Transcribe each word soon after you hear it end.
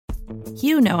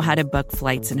You know how to book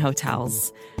flights and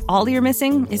hotels. All you're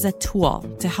missing is a tool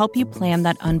to help you plan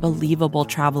that unbelievable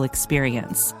travel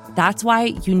experience. That's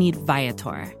why you need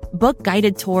Viator. Book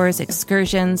guided tours,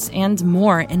 excursions, and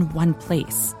more in one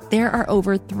place. There are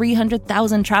over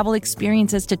 300,000 travel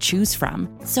experiences to choose from,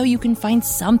 so you can find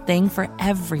something for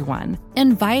everyone.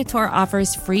 And Viator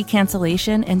offers free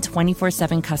cancellation and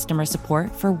 24/7 customer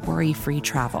support for worry-free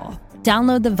travel.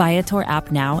 Download the Viator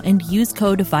app now and use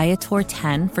code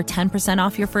Viator10 for 10%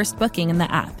 off your first booking in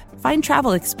the app. Find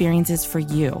travel experiences for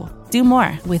you. Do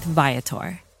more with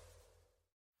Viator.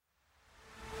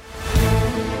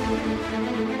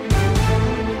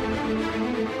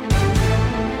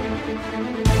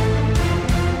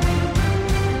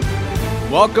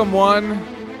 Welcome one,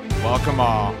 welcome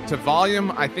all to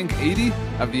volume, I think, 80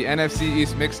 of the NFC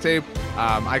East mixtape.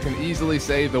 I can easily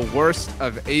say the worst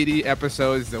of 80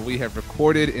 episodes that we have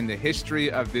recorded in the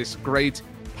history of this great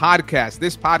podcast.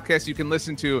 This podcast you can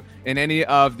listen to in any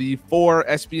of the 4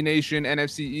 SB Nation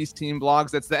NFC East team blogs.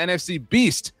 That's the NFC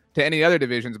Beast to any other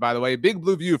divisions, by the way. Big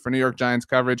Blue View for New York Giants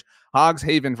coverage, Hogs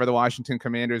Haven for the Washington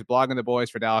Commanders, Blogging the Boys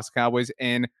for Dallas Cowboys,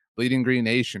 and Bleeding Green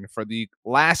Nation for the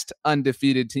last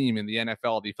undefeated team in the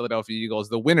NFL, the Philadelphia Eagles,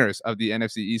 the winners of the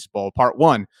NFC East Bowl, part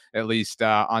 1, at least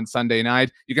on Sunday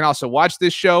night. You can also watch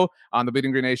this show on the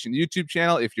Bleeding Green Nation YouTube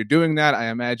channel. If you're doing that, I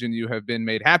imagine you have been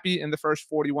made happy in the first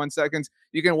 41 seconds.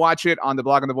 You can watch it on the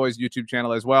Blogging the Boys YouTube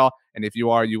channel as well. And if you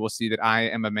are, you will see that I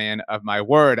am a man of my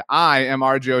word. I am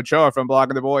RJ Ochoa from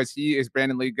Blogging the Boys. He is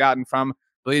Brandon Lee Gotten from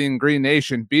Bleeding Green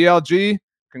Nation. BLG,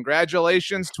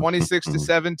 congratulations,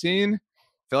 26-17.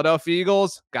 Philadelphia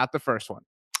Eagles got the first one.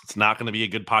 It's not going to be a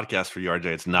good podcast for you, RJ.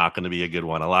 It's not going to be a good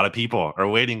one. A lot of people are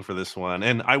waiting for this one.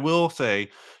 And I will say,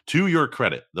 to your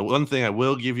credit, the one thing I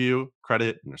will give you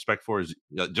credit and respect for is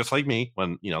just like me,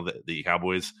 when the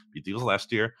Cowboys beat the Eagles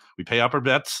last year, we pay up our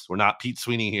bets. We're not Pete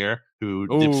Sweeney here who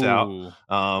dips out.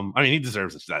 I mean, he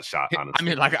deserves that shot, honestly. I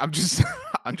mean, like, I'm just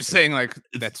saying, like,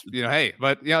 that's, hey,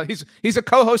 but he's a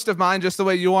co-host of mine just the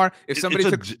way you are. If somebody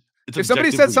if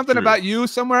somebody said something about you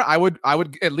somewhere, I would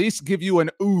at least give you an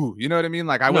ooh. You know what I mean?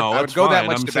 Like, I would go that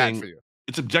much to bat for you.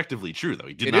 It's objectively true, though.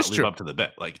 He did not live up to the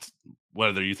bet. Like,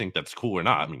 whether you think that's cool or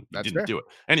not, I mean, he didn't do it.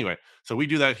 Anyway, so we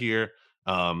do that here.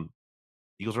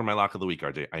 Eagles were my lock of the week,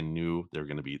 RJ. I knew they were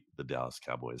going to beat the Dallas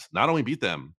Cowboys. Not only beat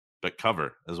them, but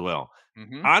cover as well.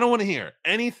 Mm-hmm. I don't want to hear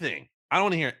anything. I don't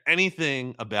want to hear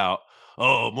anything about,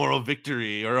 moral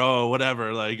victory or,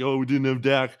 whatever. Like, we didn't have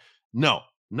Dak. No.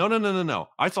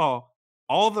 I saw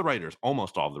all of the writers,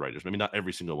 almost all of the writers, maybe not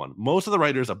every single one. Most of the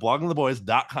writers at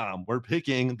bloggingtheboys.com were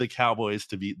picking the Cowboys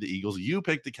to beat the Eagles. You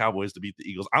picked the Cowboys to beat the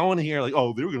Eagles. I don't want to hear like,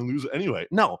 they were going to lose anyway.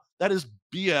 No, that is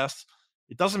BS.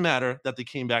 It doesn't matter that they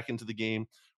came back into the game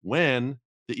when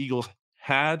the Eagles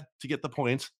had to get the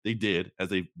points. They did, as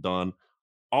they've done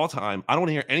all time. I don't want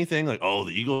to hear anything like,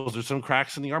 the Eagles, there's some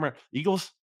cracks in the armor.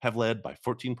 Eagles have led by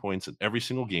 14 points in every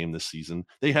single game this season.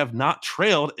 They have not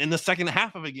trailed in the second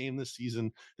half of a game this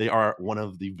season. They are one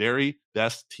of the very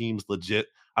best teams, legit.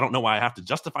 I don't know why I have to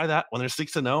justify that when they're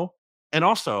 6-0. And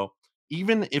also,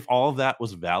 even if all of that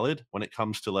was valid when it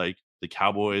comes to like the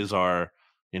Cowboys are,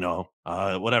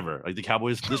 whatever, like the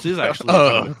Cowboys, this is actually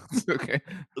okay.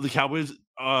 The Cowboys,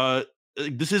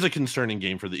 this is a concerning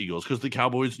game for the Eagles because the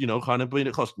Cowboys, kind of playing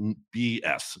it close.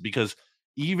 BS, because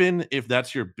even if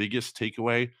that's your biggest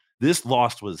takeaway, this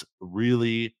loss was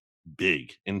really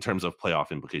big in terms of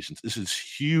playoff implications. This is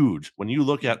huge when you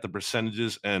look at the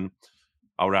percentages, and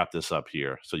I'll wrap this up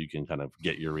here so you can kind of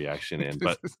get your reaction in.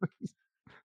 But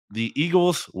the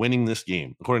Eagles winning this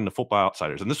game, according to Football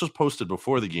Outsiders, and this was posted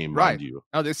before the game, right? Mind you.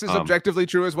 No, this is objectively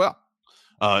true as well.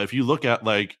 If you look at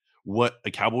like what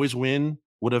a Cowboys win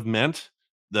would have meant,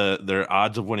 their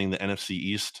odds of winning the NFC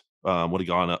East would have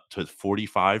gone up to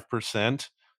 45%.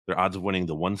 Their odds of winning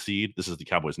the 1 seed, this is the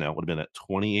Cowboys now, would have been at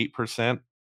 28%.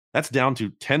 That's down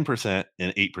to 10%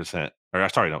 and 8%. Or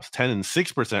sorry, no, it's 10 and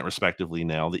 6% respectively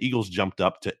now. The Eagles jumped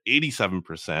up to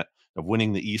 87% of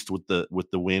winning the East with the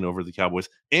win over the Cowboys,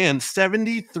 and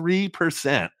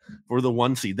 73% for the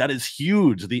 1 seed. That is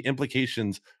huge. The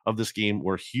implications of this game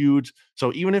were huge.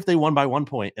 So even if they won by 1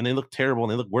 point and they look terrible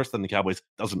and they look worse than the Cowboys,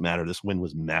 doesn't matter. This win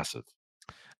was massive.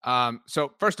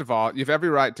 So first of all, you have every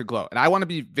right to gloat. And I want to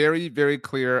be very, very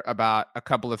clear about a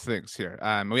couple of things here.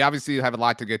 We obviously have a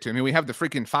lot to get to. I mean, we have the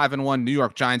freaking 5-1 New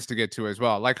York Giants to get to as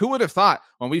well. Like, who would have thought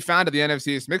when we founded the NFC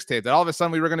East mixtape that all of a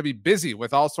sudden we were going to be busy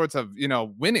with all sorts of,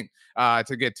 winning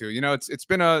to get to? It's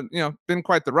been been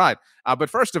quite the ride.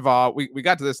 But first of all, we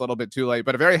got to this a little bit too late,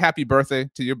 but a very happy birthday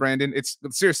to you, Brandon. It's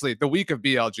seriously the week of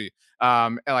BLG.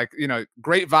 And like,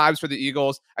 great vibes for the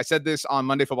Eagles. I said this on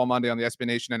Monday Football Monday on the SB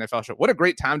Nation NFL show. What a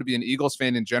great time to be an Eagles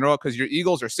fan in general, because your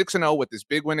Eagles are 6-0 with this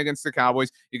big win against the Cowboys.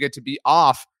 You get to be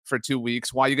off for 2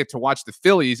 weeks while you get to watch the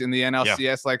Phillies in the NLCS.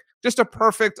 Yeah. Like, just a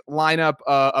perfect lineup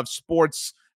of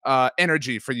sports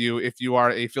energy for you if you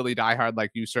are a Philly diehard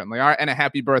like you certainly are, and a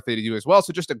happy birthday to you as well.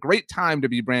 So just a great time to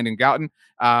be Brandon Gowton.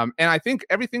 And I think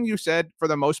everything you said for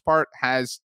the most part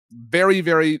has very,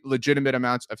 very legitimate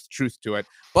amounts of truth to it.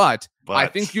 But I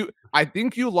think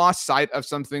you lost sight of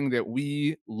something that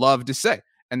we love to say,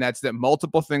 and that's that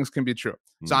multiple things can be true.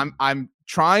 So I'm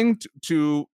trying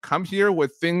to come here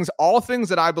with all things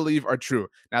that I believe are true.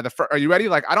 Now, are you ready?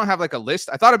 Like, I don't have like a list.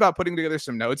 I thought about putting together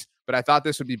some notes, but I thought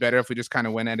this would be better if we just kind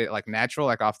of went at it like natural,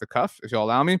 like off the cuff, if you'll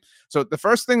allow me. So the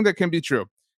first thing that can be true,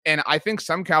 and I think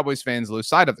some Cowboys fans lose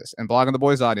sight of this, and Blogging the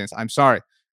Boys audience, I'm sorry,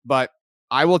 but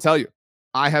I will tell you,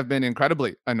 I have been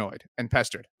incredibly annoyed and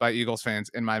pestered by Eagles fans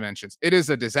in my mentions. It is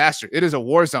a disaster. It is a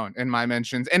war zone in my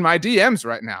mentions and my DMs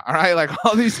right now. All right. Like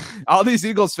all these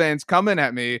Eagles fans coming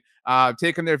at me,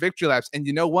 taking their victory laps. And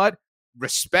you know what?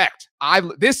 Respect.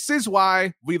 This is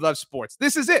why we love sports.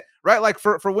 This is it, right? Like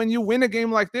for when you win a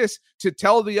game like this, to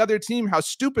tell the other team how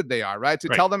stupid they are, right? To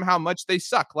tell them how much they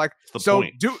suck. Like, so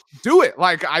do it.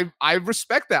 Like, I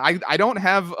respect that. I don't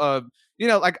have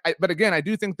but again, I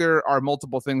do think there are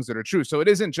multiple things that are true. So it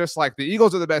isn't just like the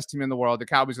Eagles are the best team in the world, the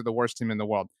Cowboys are the worst team in the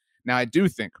world. Now, I do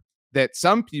think that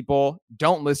some people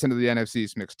don't listen to the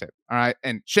NFC's mixtape. All right.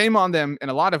 And shame on them in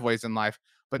a lot of ways in life.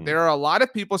 But there are a lot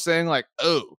of people saying like,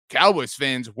 oh, Cowboys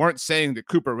fans weren't saying that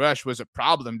Cooper Rush was a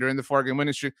problem during the 4-game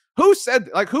winning streak. Who said,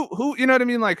 like, who, you know what I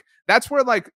mean? Like, that's where,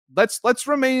 like, let's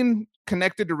remain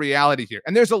connected to reality here.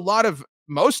 And there's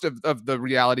most of the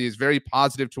reality is very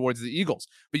positive towards the Eagles.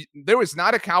 But there was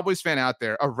not a Cowboys fan out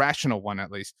there, a rational one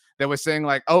at least, that was saying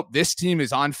like, oh, this team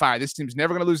is on fire. This team's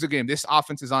never going to lose a game. This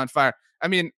offense is on fire. I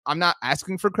mean, I'm not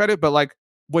asking for credit, but like,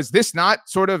 was this not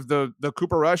sort of the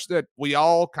Cooper Rush that we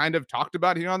all kind of talked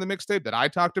about here on the mixtape, that I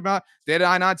talked about? Did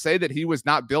I not say that he was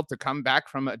not built to come back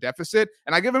from a deficit?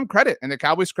 And I give him credit and the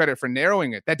Cowboys credit for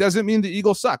narrowing it. That doesn't mean the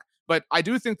Eagles suck. But I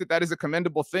do think that is a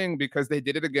commendable thing because they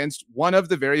did it against one of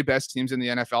the very best teams in the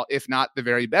NFL, if not the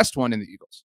very best one in the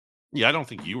Eagles. Yeah, I don't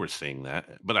think you were saying that.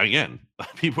 But again,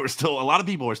 a lot of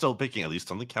people are still picking, at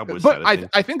least on the Cowboys side. But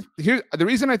I think here the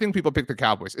reason I think people pick the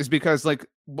Cowboys is because like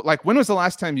when was the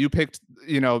last time you picked,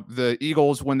 the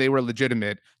Eagles when they were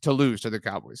legitimate to lose to the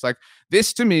Cowboys? Like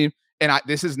this to me, and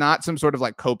this is not some sort of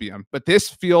like copium, but this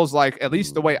feels like, at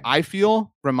least the way I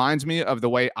feel, reminds me of the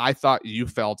way I thought you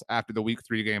felt after the Week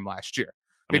 3 game last year.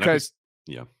 Because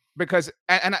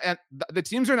and the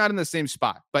teams are not in the same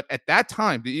spot, but at that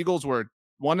time the Eagles were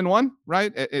 1-1,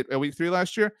 right? At Week 3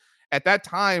 last year. At that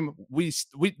time,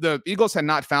 the Eagles had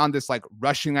not found this like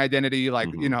rushing identity, like,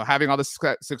 having all this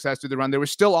success through the run. There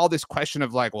was still all this question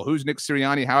of like, well, who's Nick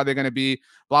Sirianni? How are they going to be?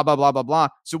 Blah, blah, blah, blah, blah.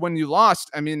 So when you lost,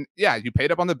 I mean, yeah, you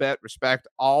paid up on the bet, respect,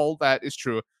 all that is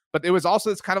true. But it was also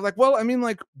this kind of like, well, I mean,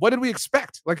 like, what did we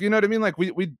expect? Like, you know what I mean? Like, we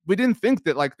didn't think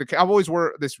that like the Cowboys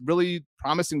were this really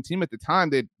promising team at the time.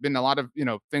 They'd been a lot of,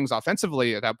 things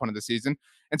offensively at that point of the season.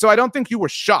 And so I don't think you were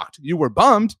shocked. You were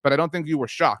bummed, but I don't think you were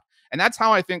shocked. And that's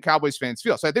how I think Cowboys fans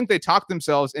feel. So I think they talked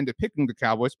themselves into picking the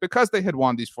Cowboys because they had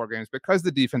won these 4 games, because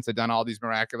the defense had done all these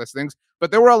miraculous things.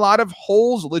 But there were a lot of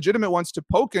holes, legitimate ones, to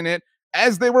poke in it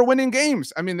as they were winning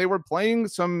games. I mean, they were playing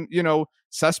some,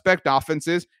 suspect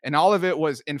offenses, and all of it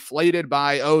was inflated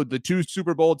by, the 2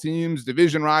 Super Bowl teams,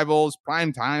 division rivals,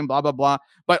 prime time, blah, blah, blah.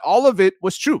 But all of it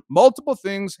was true. Multiple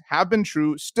things have been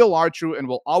true, still are true, and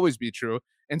will always be true.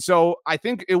 And so I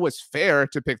think it was fair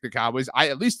to pick the Cowboys. I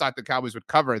at least thought the Cowboys would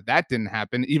cover. That didn't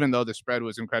happen, even though the spread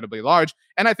was incredibly large.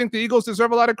 And I think the Eagles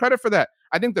deserve a lot of credit for that.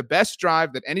 I think the best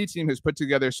drive that any team has put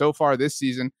together so far this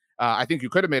season, I think you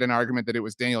could have made an argument that it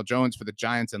was Daniel Jones for the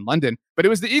Giants in London, but it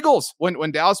was the Eagles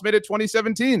when Dallas made it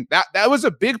 2017. That was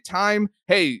a big time.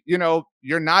 Hey,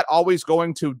 you're not always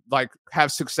going to like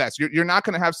have success. You're not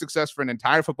going to have success for an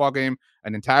entire football game,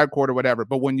 an entire quarter, whatever.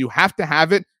 But when you have to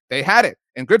have it, they had it,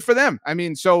 and good for them. I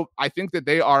mean, so I think that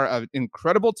they are an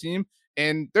incredible team,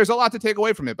 and there's a lot to take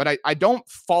away from it. But I don't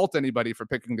fault anybody for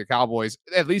picking the Cowboys,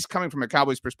 at least coming from a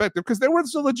Cowboys perspective, because there were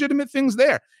some legitimate things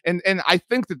there. And I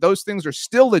think that those things are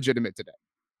still legitimate today.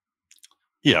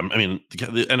 Yeah, I mean,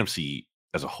 the NFC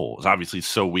as a whole is obviously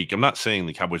so weak. I'm not saying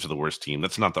the Cowboys are the worst team.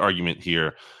 That's not the argument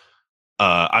here.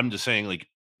 I'm just saying, like,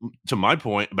 to my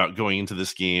point about going into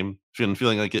this game,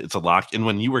 feeling like it's a lock. And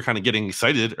when you were kind of getting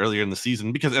excited earlier in the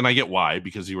season, and I get why,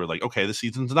 because you were like, okay, the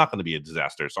season's not going to be a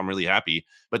disaster. So I'm really happy.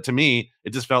 But to me,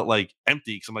 it just felt like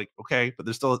empty. Cause I'm like, okay, but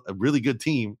there's still a really good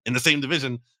team in the same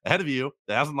division ahead of you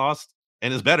that hasn't lost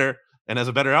and is better and has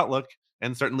a better outlook.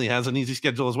 and certainly has an easy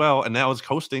schedule as well. And now is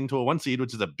coasting to a 1 seed,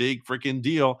 which is a big freaking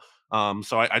deal.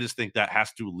 So I just think that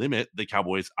has to limit the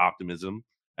Cowboys' optimism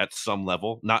at some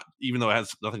level, not even though it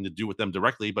has nothing to do with them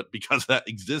directly, but because that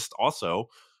exists also.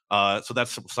 So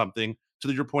that's something.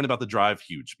 To your point about the drive,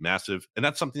 huge, massive, and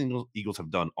that's something the Eagles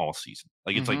have done all season.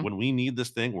 Like it's like when we need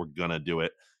this thing, we're gonna do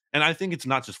it. And I think it's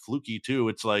not just fluky too.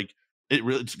 It's like it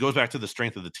really goes back to the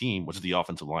strength of the team, which is the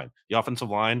offensive line. The offensive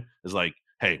line is like,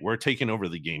 hey, we're taking over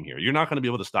the game here. You're not going to be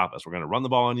able to stop us. We're going to run the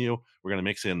ball on you. We're going to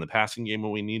mix in the passing game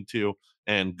when we need to,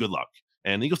 and good luck.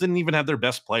 And the Eagles didn't even have their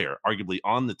best player, arguably,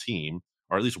 on the team,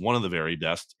 or at least one of the very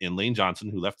best, in Lane Johnson,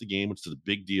 who left the game, which is a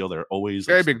big deal. They're always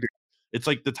very big deal. It's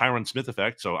like the Tyron Smith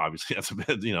effect. So obviously that's a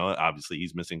bit, obviously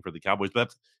he's missing for the Cowboys,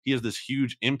 but he has this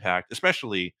huge impact,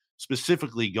 especially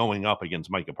specifically going up against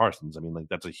Micah Parsons. I mean, like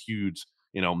that's a huge,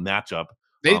 matchup.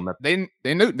 They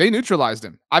neutralized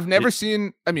him. I've never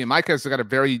seen. I mean, Micah's got a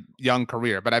very young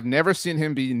career, but I've never seen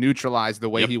him be neutralized the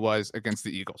way he was against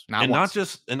the Eagles. Not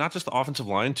just the offensive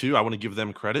line too. I want to give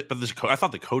them credit, but I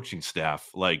thought the coaching staff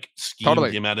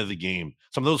schemed him out of the game.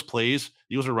 Some of those plays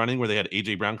the Eagles were running where they had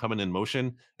AJ Brown coming in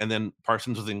motion, and then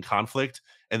Parsons was in conflict,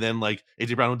 and then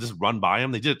AJ Brown would just run by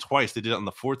him. They did it twice. They did it on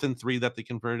the 4th and 3 that they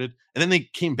converted, and then they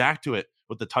came back to it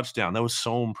with the touchdown. That was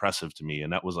so impressive to me,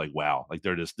 and that was like, wow, like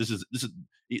they're just this is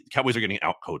Cowboys are getting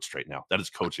out coached right now. That is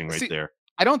coaching right there.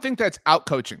 I don't think that's out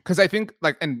coaching, because I think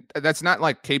and that's not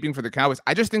caping for the Cowboys.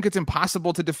 I just think it's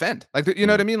impossible to defend. You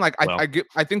know what I mean?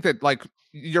 I think that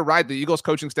you're right. The Eagles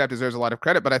coaching staff deserves a lot of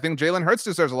credit, but I think Jalen Hurts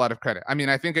deserves a lot of credit. I mean,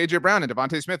 I think AJ Brown and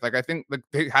Devontae Smith, I think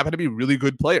they happen to be really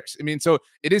good players. I mean, so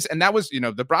it is, and that was,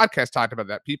 the broadcast talked about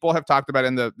that. People have talked about it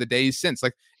in the days since.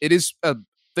 It is a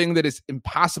thing that is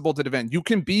impossible to defend. You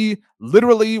can be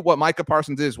literally what Micah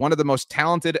Parsons is, one of the most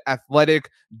talented, athletic,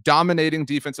 dominating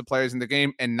defensive players in the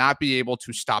game, and not be able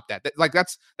to stop that.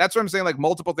 That's what I'm saying.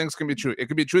 Multiple things can be true. It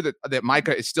could be true that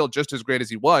Micah is still just as great as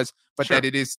he was, but that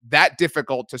it is that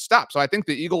difficult to stop. So I think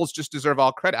the Eagles just deserve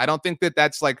all credit. I don't think that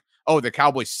that's oh, the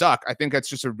Cowboys suck. I think that's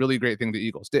just a really great thing the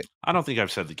Eagles did. I don't think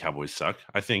I've said the Cowboys suck.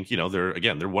 I think,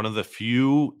 they're one of the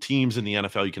few teams in the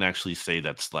NFL you can actually say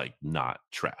that's not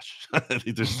trash.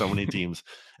 There's so many teams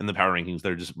in the power rankings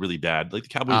that are just really bad. The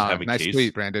Cowboys have a nice case. Nice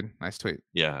tweet, Brandon. Nice tweet.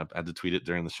 Yeah, I had to tweet it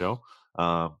during the show.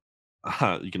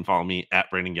 You can follow me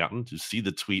at Brandon Gouton to see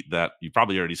the tweet that you've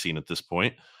probably already seen at this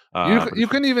point. You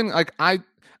couldn't even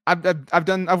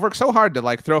I've worked so hard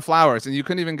to throw flowers, and you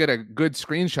couldn't even get a good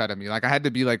screenshot of me. I had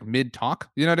to be mid talk.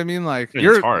 You know what I mean?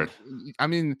 It's hard. I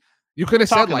mean, you could have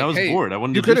said I was hey, bored. I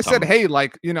wouldn't you could have said, hey,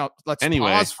 let's anyway,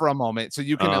 pause for a moment so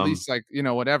you can at least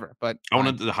whatever. But I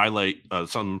wanted to highlight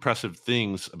some impressive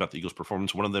things about the Eagles'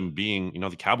 performance. One of them being,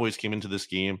 the Cowboys came into this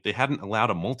game. They hadn't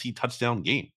allowed a multi-touchdown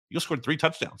game. Eagles scored 3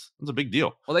 touchdowns. That's a big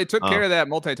deal. Well, they took care of that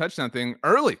multi-touchdown thing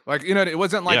early. It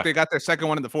wasn't they got their second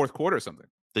one in the 4th quarter or something.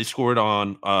 They scored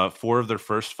on 4 of their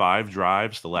first 5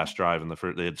 drives. The last drive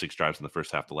they had 6 drives in the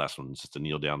first half. The last one was just a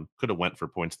kneel down. Could have went for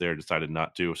points there, decided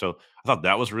not to. So I thought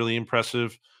that was really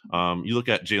impressive. You look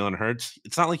at Jalen Hurts.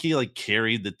 It's not like he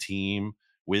carried the team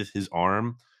with his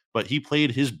arm, but he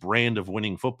played his brand of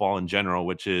winning football in general,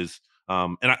 which is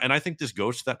and I think this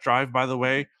goes to that drive, by the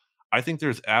way. I think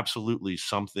there's absolutely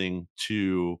something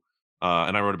to,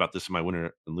 and I wrote about this in my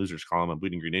winner and losers column on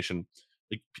Bleeding Green Nation.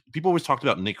 People always talked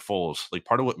about Nick Foles.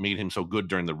 Part of what made him so good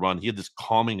during the run, he had this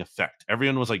calming effect.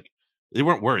 Everyone was they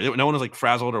weren't worried. No one was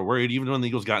frazzled or worried, even when the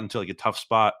Eagles got into a tough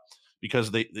spot,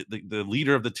 because the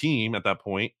leader of the team at that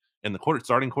point and the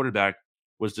starting quarterback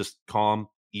was just calm,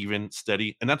 even,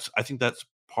 steady. And I think that's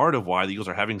part of why the Eagles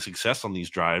are having success on these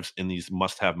drives in these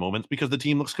must-have moments, because the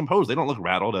team looks composed. They don't look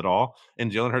rattled at all. And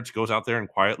Jalen Hurts goes out there and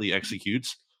quietly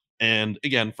executes. And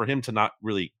again, for him to not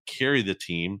really carry the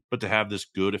team, but to have this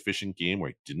good, efficient game where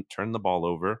he didn't turn the ball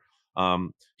over.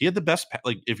 He had the best,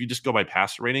 if you just go by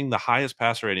passer rating, the highest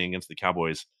passer rating against the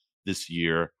Cowboys this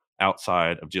year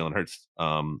outside of Jalen Hurts,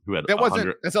 who had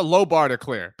that's a low bar to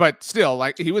clear, but still,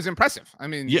 he was impressive. I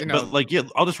mean,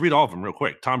 I'll just read all of them real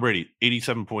quick. Tom Brady,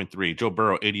 87.3, Joe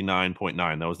Burrow,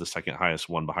 89.9. That was the second highest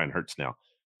one behind Hurts now.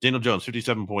 Daniel Jones,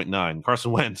 57.9.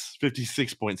 Carson Wentz,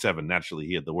 56.7. Naturally,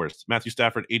 he had the worst. Matthew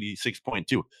Stafford,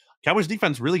 86.2. Cowboys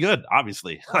defense, really good,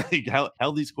 obviously.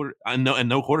 Held these and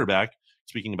no quarterback.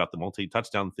 Speaking about the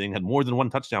multi-touchdown thing, had more than 1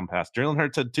 touchdown pass. Jalen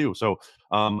Hurts had 2. So,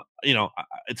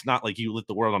 it's not like you lit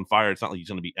the world on fire. It's not like he's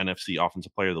going to be NFC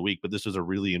Offensive Player of the Week, but this was a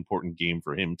really important game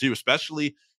for him too,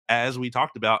 especially as we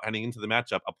talked about heading into the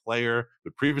matchup, a player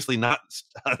who previously not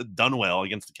done well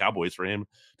against the Cowboys. For him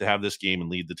to have this game and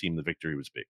lead the team to victory was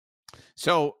big.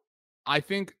 So I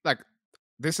think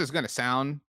this is going to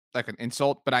sound like an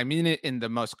insult, but I mean it in the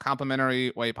most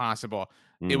complimentary way possible.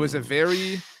 It was a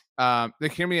very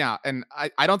Like, hear me out. And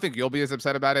I don't think you'll be as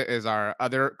upset about it as our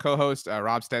other co-host,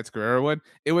 Rob Stats Guerrero would.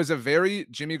 It was a very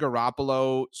Jimmy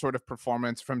Garoppolo sort of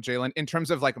performance from Jalen in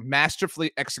terms of like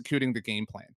masterfully executing the game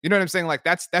plan. You know what I'm saying? Like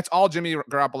that's all Jimmy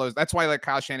Garoppolo's. That's why like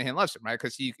Kyle Shanahan loves him, right?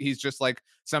 Because he's just like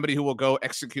somebody who will go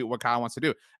execute what Kyle wants to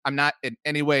do. I'm not in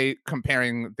any way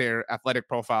comparing their athletic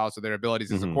profiles or their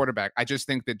abilities as a quarterback. I just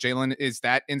think that Jalen is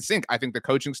that in sync. I think the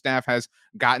coaching staff has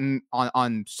gotten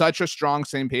on such a strong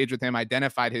same page with him,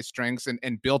 identified his strengths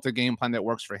and built a game plan that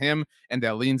works for him and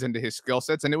that leans into his skill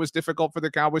sets. And it was difficult for the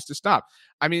Cowboys to stop.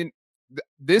 I mean,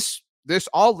 this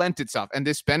all lent itself, and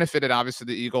this benefited obviously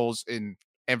the Eagles in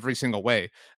every single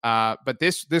way. But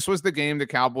this was the game the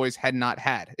Cowboys had not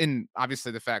had, in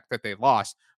obviously the fact that they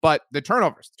lost, but the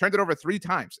turnovers turned it over 3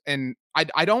 times. And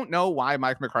I don't know why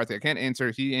Mike McCarthy, I can't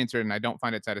answer. He answered, and I don't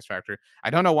find it satisfactory. I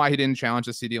don't know why he didn't challenge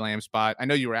the CeeDee Lamb spot. I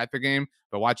know you were at the game,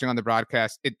 but watching on the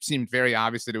broadcast, it seemed very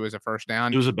obvious that it was a first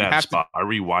down. It was a bad spot. I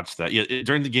rewatched that. Yeah,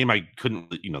 during the game, I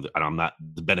couldn't, I'm not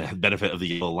the benefit of the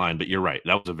yellow line, but you're right.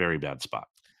 That was a very bad spot.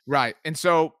 Right. And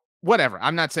so whatever.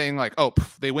 I'm not saying like, oh,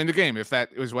 they win the game if that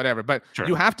was whatever, but sure.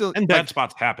 You have to. And bad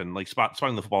spots happen. Like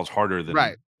spotting the football is harder than,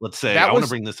 right. Let's say, I want to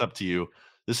bring this up to you.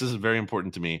 This is very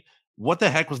important to me. What the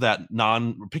heck was that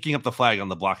picking up the flag on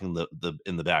the blocking the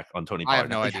in the back on Tony Pollard? I have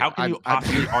no idea. How can you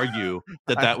possibly argue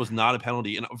that was not a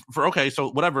penalty? And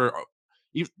so whatever,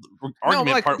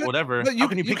 argument part, whatever. How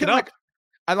can you pick it up?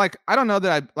 I don't know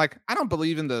that I don't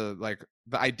believe in the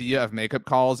idea of makeup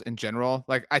calls in general.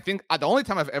 Like, I think the only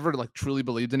time I've ever like truly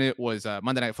believed in it was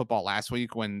Monday Night Football last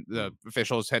week when the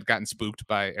officials had gotten spooked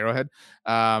by Arrowhead.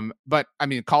 But I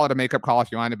mean, call it a makeup call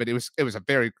if you want it, but it was a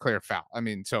very clear foul. I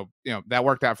mean, so that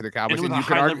worked out for the Cowboys. And it was a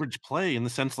high leverage play in the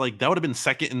sense like that would have been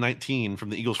 2nd and 19 from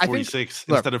the Eagles 46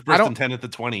 instead of 1st and 10 at the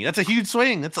 20. That's a huge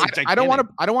swing. That's like I don't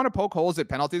want to poke holes at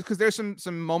penalties because there's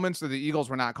some moments that the Eagles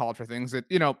were not called for things that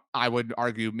I would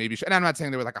argue maybe should. And I'm not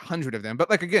saying there were like 100 of them, but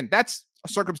like again, that's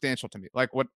circumstantial to me.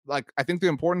 I think the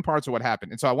important parts of what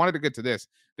happened. And so I wanted to get to this.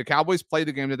 The Cowboys played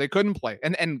the game that they couldn't play.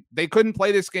 And they couldn't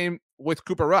play this game with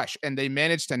Cooper Rush, and they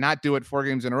managed to not do it 4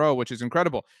 games in a row, which is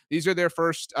incredible. These are their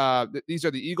first these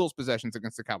are the Eagles' possessions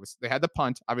against the Cowboys. They had the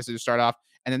punt, obviously, to start off,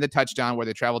 and then the touchdown where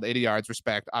they traveled 80 yards,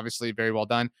 respect, obviously very well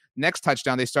done. Next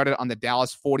touchdown, they started on the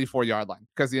Dallas 44-yard line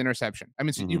because of the interception. I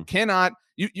mean, so you cannot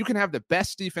you can have the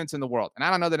best defense in the world. And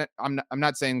I don't know that I'm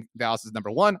not saying Dallas is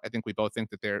number 1. I think we both think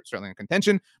that they're certainly in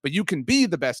contention, but you can be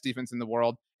the best defense in the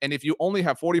world. And if you only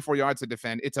have 44 yards to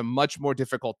defend, it's a much more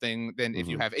difficult thing than if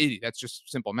you have 80. That's just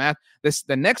simple math.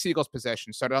 The next Eagles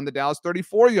possession started on the Dallas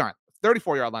 34-yard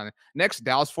line. Next,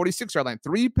 Dallas 46-yard line.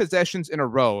 3 possessions in a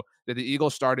row that the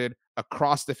Eagles started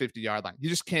across the 50-yard line. You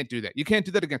just can't do that. You can't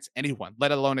do that against anyone,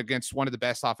 let alone against one of the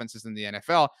best offenses in the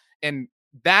NFL. And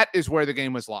that is where the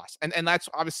game was lost. And that's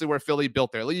obviously where Philly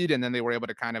built their lead, and then they were able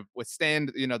to kind of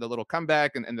withstand, the little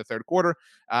comeback in the third quarter.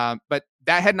 But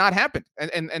that had not happened.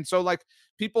 And so, like,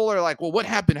 people are like, well, what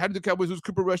happened? How did the Cowboys lose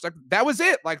Cooper Rush? Like, that was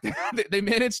it. Like, they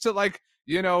managed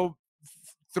to,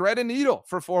 thread a needle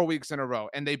for 4 weeks in a row.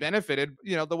 And they benefited,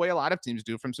 the way a lot of teams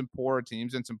do from some poor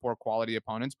teams and some poor quality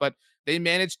opponents, but they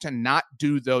managed to not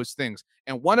do those things.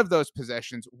 And one of those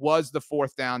possessions was the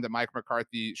 4th down that Mike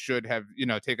McCarthy should have,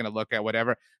 taken a look at,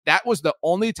 whatever. That was the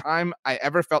only time I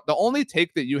ever felt, the only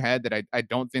take that you had that I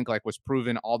don't think was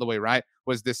proven all the way right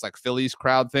was this Phillies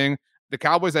crowd thing. The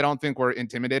Cowboys, I don't think were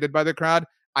intimidated by the crowd.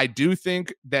 I do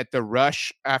think that the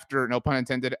rush after, no pun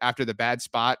intended, after the bad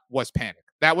spot was panic.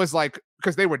 That was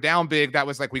because they were down big. That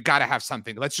was we got to have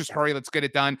something. Let's just hurry. Let's get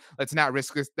it done. Let's not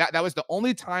risk this. That was the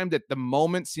only time that the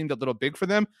moment seemed a little big for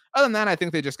them. Other than that, I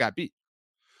think they just got beat.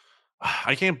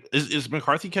 I can't. Is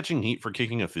McCarthy catching heat for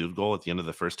kicking a field goal at the end of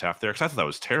the first half there? Because I thought that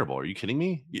was terrible. Are you kidding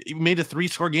me? You made a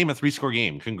 3-score game a 3-score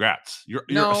game. Congrats. You're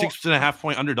 6.5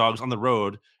 point underdogs on the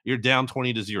road. You're down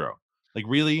 20-0. Like,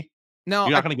 really? No,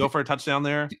 you're not going to go for a touchdown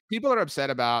there. People are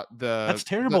upset about That's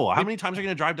terrible. How many times are you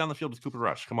going to drive down the field with Cooper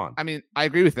Rush? Come on. I mean, I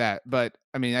agree with that, but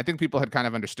I mean, I think people had kind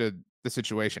of understood the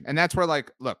situation, and that's where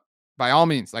look, by all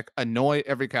means, annoy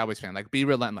every Cowboys fan, be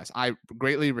relentless. I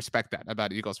greatly respect that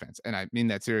about Eagles fans, and I mean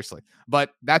that seriously.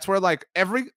 But that's where I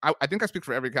think I speak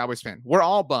for every Cowboys fan. We're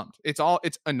all bummed. It's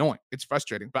annoying. It's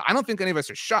frustrating, but I don't think any of us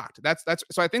are shocked. That's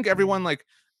so I think everyone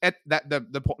at that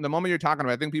the moment you're talking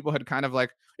about, I think people had kind of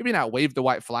maybe not waved the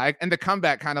white flag, and the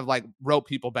comeback kind of roped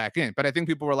people back in. But I think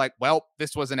people were like, well,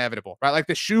 this was inevitable, right?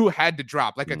 The shoe had to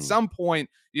drop. At some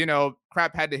point,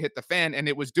 crap had to hit the fan, and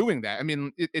it was doing that. I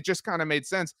mean, it just kind of made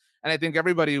sense. And I think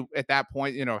everybody at that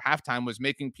point, halftime was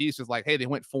making peace with hey, they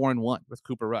went 4-1 with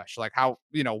Cooper Rush. How,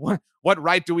 what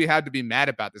right do we have to be mad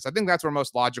about this? I think that's where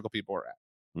most logical people are at.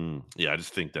 Yeah, I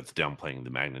just think that's downplaying the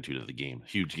magnitude of the game.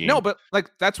 Huge game. No, but like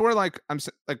that's where like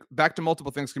like back to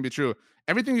multiple things can be true.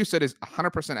 Everything you said is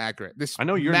 100% accurate. This I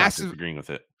know you're not massive, disagreeing with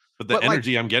it, but the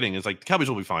energy I'm getting is like the Cowboys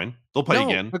will be fine. They'll play no,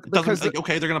 again. It doesn't because like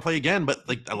okay, they're gonna play again, but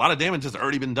like a lot of damage has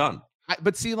already been done.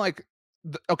 but see, like,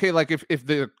 okay, like if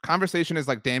the conversation is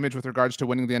like damage with regards to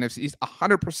winning the NFC East,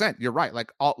 100%, you're right.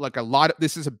 Like a lot of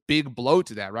this is a big blow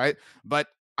to that, right? But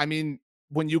I mean,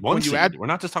 when you add, we're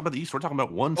not just talking about the East, we're talking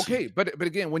about one seed. Okay, but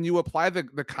again, when you apply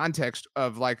the context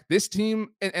of like this team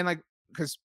and like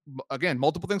because again,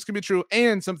 multiple things can be true,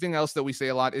 and something else that we say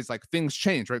a lot is like things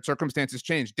change, right? Circumstances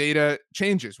change, data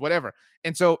changes, whatever.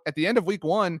 And so at the end of week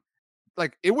one,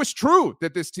 like it was true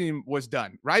that this team was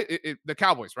done, right? The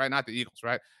Cowboys, right? Not the Eagles,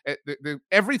 right?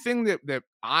 Everything that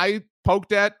I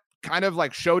poked at kind of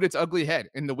like showed its ugly head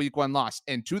in the week one loss.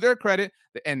 And to their credit,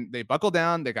 and they buckled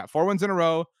down, they got 4 wins in a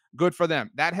row. Good for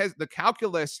them. The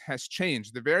calculus has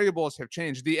changed. The variables have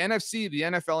changed. The NFC, the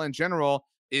NFL in general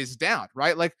is down,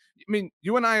 right? Like, I mean,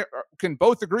 you and I can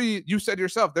both agree. You said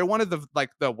yourself, they're one of the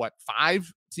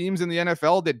 5 teams in the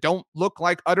NFL that don't look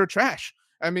like utter trash.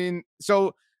 I mean,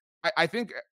 so I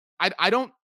think I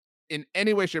don't in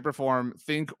any way, shape, or form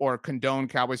think or condone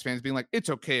Cowboys fans being like, it's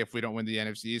okay if we don't win the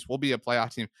NFC East. We'll be a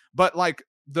playoff team. But like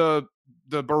the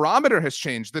barometer has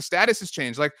changed. The status has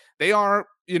changed. Like they are,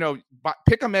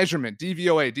 pick a measurement,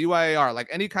 DVOA, DYAR, like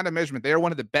any kind of measurement. They are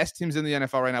one of the best teams in the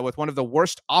NFL right now with one of the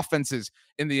worst offenses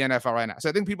in the NFL right now. So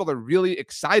I think people are really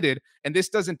excited. And this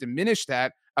doesn't diminish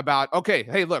that about, okay,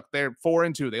 hey, look, they're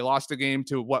 4-2. They lost a game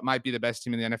to what might be the best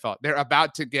team in the NFL. They're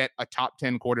about to get a top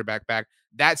 10 quarterback back.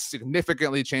 That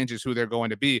significantly changes who they're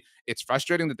going to be. It's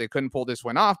frustrating that they couldn't pull this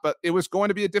one off, but it was going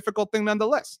to be a difficult thing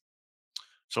nonetheless.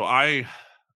 So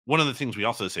one of the things we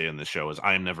also say in this show is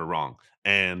I am never wrong.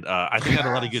 And I think I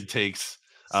had a lot of good takes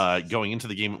going into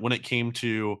the game. When it came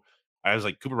to, I was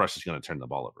like, Cooper Rush is going to turn the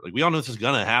ball over. Like we all know this is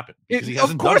going to happen because he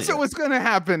hasn't done it. Of course it was going to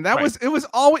happen. It was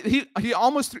always,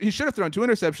 he should have thrown 2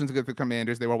 interceptions against the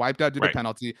Commanders. They were wiped out due to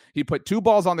penalty. He put 2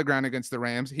 balls on the ground against the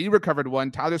Rams. He recovered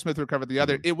 1. Tyler Smith recovered the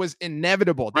other. It was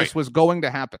inevitable. This was going to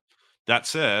happen. That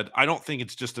said, I don't think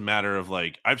it's just a matter of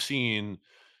like,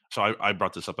 so I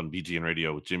brought this up on BGN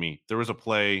Radio with Jimmy. There was a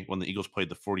play when the Eagles played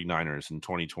the 49ers in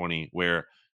 2020 where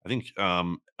I think it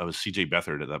was CJ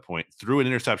Beathard at that point threw an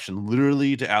interception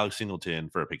literally to Alex Singleton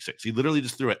for a pick 6. He literally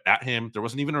just threw it at him. There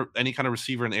wasn't even any kind of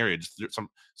receiver in the area, just some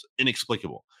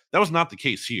inexplicable. That was not the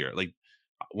case here. Like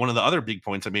one of the other big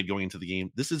points I made going into the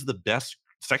game, this is the best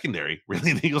secondary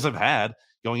really the Eagles have had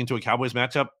going into a Cowboys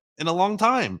matchup in a long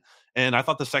time. And I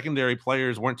thought the secondary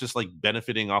players weren't just like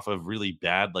benefiting off of really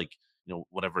bad, like,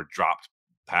 whatever dropped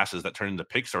passes that turned into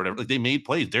picks or whatever. Like they made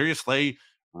plays. Darius Slay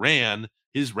ran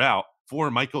his route for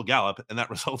Michael Gallup, and that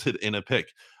resulted in a pick.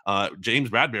 James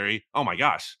Bradberry, oh my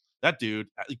gosh, that dude.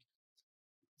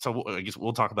 So I guess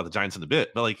we'll talk about the Giants in a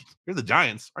bit, but like, you're the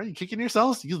Giants. Are you kicking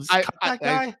yourselves? You just cut that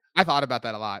guy? I thought about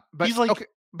that a lot, but he's like, okay.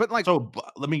 But like, so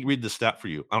let me read this stat for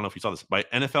you. I don't know if you saw this. By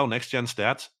NFL Next Gen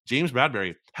Stats, James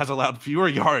Bradberry has allowed fewer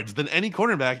yards than any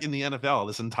cornerback in the NFL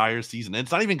this entire season. And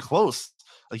it's not even close.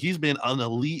 Like he's been an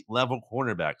elite level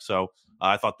cornerback. So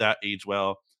I thought that aged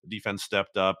well. The defense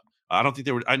stepped up. I don't think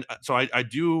they were. I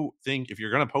do think if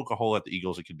you're going to poke a hole at the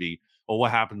Eagles, it could be, well,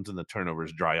 what happens when the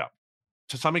turnovers dry up?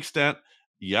 To some extent,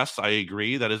 yes, I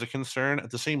agree that is a concern.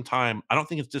 At the same time, I don't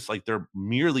think it's just like they're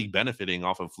merely benefiting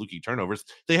off of fluky turnovers.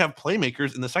 They have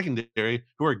playmakers in the secondary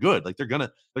who are good. Like they're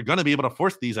gonna be able to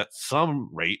force these at some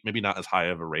rate, maybe not as high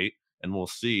of a rate, and we'll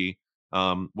see.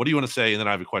 What do you want to say? And then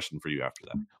I have a question for you after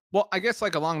that. Well, I guess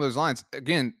like along those lines,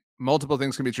 again, multiple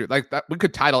things can be true. Like that, we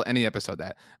could title any episode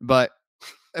that, but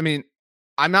I mean,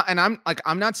 I'm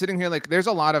not sitting here like there's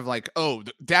a lot of like, oh,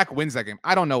 Dak wins that game.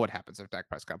 I don't know what happens if Dak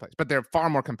Prescott plays, but they're far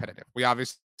more competitive. We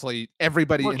obviously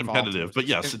everybody more involved competitive, but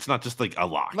yes, it's not just like a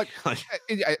lock. Like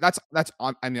that's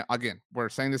on. I mean, again, we're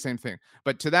saying the same thing,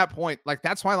 but to that point, like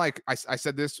that's why like I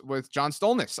said this with John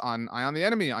Stolnis on Eye on the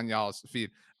Enemy on y'all's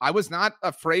feed. I was not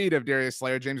afraid of Darius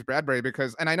Slay or James Bradberry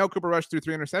because, and I know Cooper Rush threw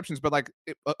 3 interceptions, but like,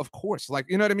 of course, like,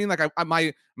 you know what I mean? Like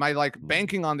my like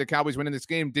banking on the Cowboys winning this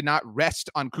game did not rest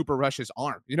on Cooper Rush's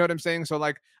arm. You know what I'm saying? So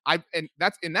like and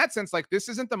that's in that sense, like this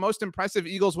isn't the most impressive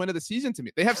Eagles win of the season to me.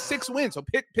 They have 6 wins. So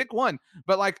pick one,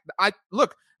 but like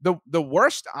the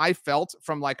worst I felt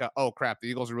from like oh crap, the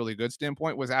Eagles are really good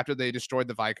standpoint was after they destroyed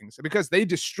the Vikings because they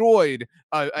destroyed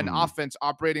an offense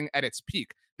operating at its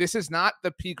peak. this is not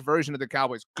the peak version of the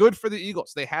Cowboys. Good for the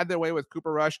Eagles. They had their way with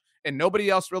Cooper Rush, and nobody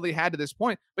else really had to this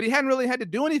point, but he hadn't really had to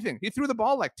do anything. He threw the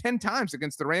ball like 10 times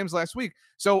against the Rams last week.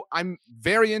 So I'm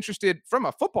very interested from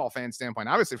a football fan standpoint,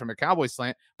 obviously from a Cowboys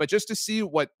slant, but just to see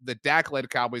what the Dak-led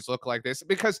Cowboys look like this,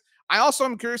 because I also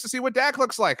am curious to see what Dak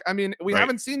looks like. I mean, we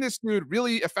haven't seen this dude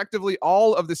really effectively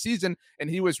all of the season, and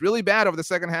he was really bad over the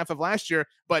second half of last year,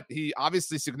 but he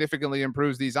obviously significantly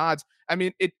improves these odds. I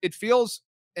mean, it feels,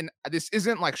 and this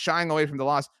isn't like shying away from the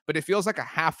loss, but it feels like a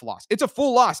half loss. It's a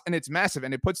full loss, and it's massive,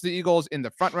 and it puts the Eagles in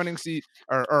the front running seat,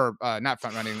 or not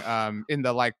front running, in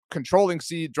the like controlling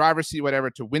seat, driver's seat, whatever,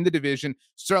 to win the division.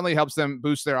 Certainly helps them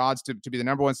boost their odds to be the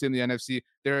number one seed in the NFC.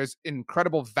 There is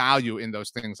incredible value in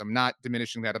those things. I'm not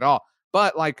diminishing that at all,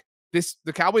 but like,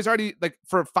 the Cowboys already, like,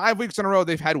 for 5 weeks in a row,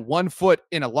 they've had 1 foot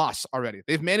in a loss already.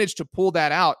 They've managed to pull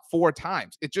that out 4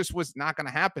 times. It just was not going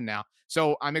to happen now.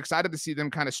 So I'm excited to see them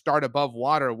kind of start above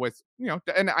water with,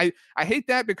 and I hate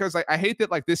that, because I hate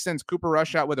that, like, this sends Cooper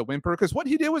Rush out with a whimper, because what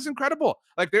he did was incredible.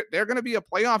 Like, they're going to be a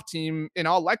playoff team in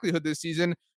all likelihood this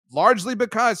season, largely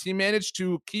because he managed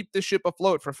to keep the ship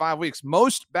afloat for 5 weeks.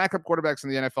 Most backup quarterbacks in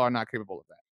the NFL are not capable of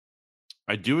that.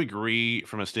 I do agree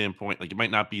from a standpoint, like, it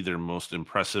might not be their most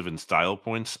impressive in style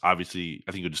points. Obviously,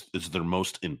 I think it's their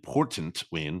most important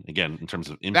win, again, in terms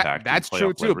of impact. That's and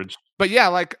true too. leverage. But yeah,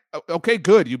 like, okay,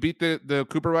 good. You beat the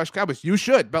Cooper Rush Cowboys. You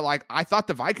should. But like, I thought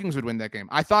the Vikings would win that game.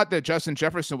 I thought that Justin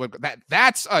Jefferson would.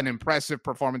 That's an impressive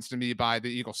performance to me by the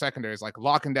Eagles secondary. Is like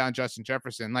locking down Justin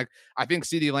Jefferson. Like, I think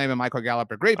CeeDee Lamb and Michael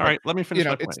Gallup are great. All right, let me finish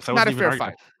my point. It's not a fair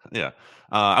fight. Yeah.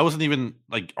 I wasn't even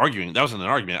like arguing. That wasn't an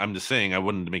argument. I'm just saying I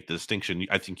wanted to make the distinction.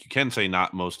 I think you can say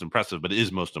not most impressive, but it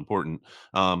is most important.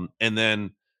 And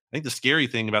then I think the scary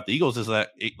thing about the Eagles is that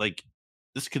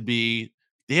this could be,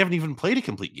 they haven't even played a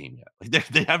complete game yet. Like,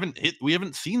 they haven't hit. We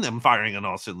haven't seen them firing on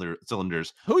all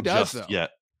cylinders. Who does just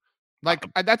yet? Like,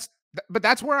 but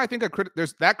that's where I think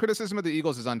there's that criticism of the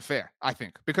Eagles is unfair, I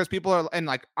think, because people are, and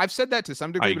like, I've said that to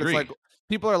some degree, but it's like,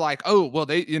 people are like, oh, well,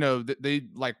 they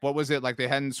like, what was it? Like, they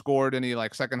hadn't scored any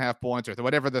like second half points or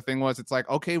whatever the thing was. It's like,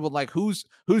 okay, well, like, who's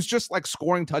just like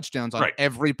scoring touchdowns on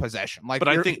every possession? Like, but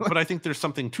I think there's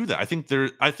something to that. I think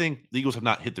the Eagles have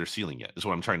not hit their ceiling yet, is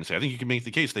what I'm trying to say. I think you can make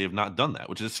the case they have not done that,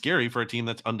 which is scary for a team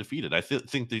that's undefeated. I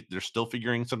think they're still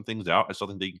figuring some things out. I still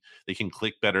think they can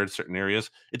click better in certain areas.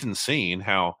 It's insane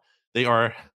how they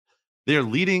are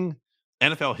leading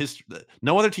NFL history.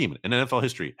 No other team in NFL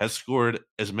history has scored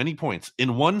as many points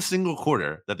in one single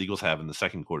quarter that the Eagles have in the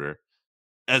second quarter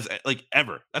as like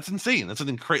ever. That's insane. It's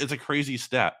a crazy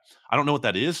stat. I don't know what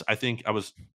that is. I think I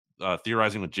was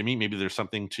theorizing with Jimmy. Maybe there's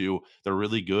something to, they're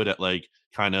really good at like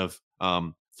kind of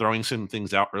throwing some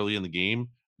things out early in the game,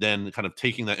 then kind of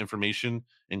taking that information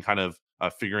and kind of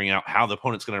figuring out how the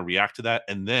opponent's going to react to that,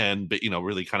 and then, but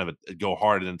really kind of go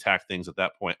hard and attack things at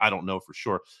that point. I don't know for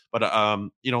sure, but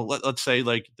let's say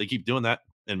like they keep doing that,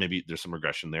 and maybe there's some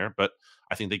regression there, but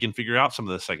I think they can figure out some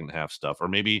of the second half stuff, or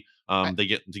maybe they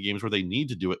get into games where they need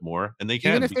to do it more, and they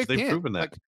can, because they've proven that.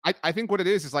 Like, I think what it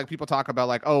is like, people talk about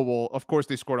like, oh, well, of course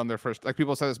they scored on their first, like,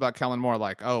 people say this about Kellen Moore,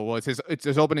 like, oh, well, it's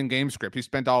his opening game script. He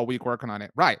spent all week working on it.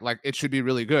 Right. Like, it should be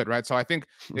really good. Right. So I think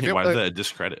why is that a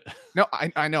discredit? No,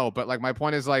 I know. But like, my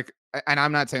point is like, and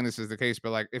I'm not saying this is the case,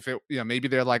 but like, if it, maybe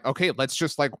they're like, okay, let's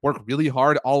just like work really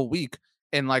hard all week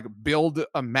and like build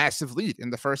a massive lead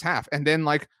in the first half. And then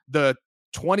like the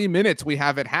 20 minutes we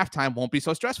have at halftime won't be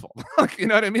so stressful. Like, you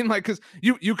know what I mean? Like, because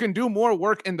you can do more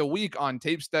work in the week on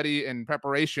tape study and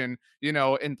preparation,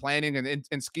 in planning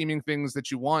and scheming things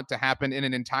that you want to happen in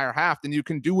an entire half than you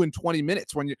can do in 20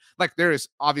 minutes when you, like, there is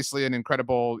obviously an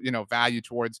incredible, value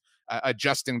towards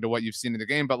adjusting to what you've seen in the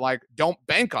game, but like, don't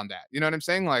bank on that. You know what I'm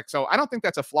saying? Like, so I don't think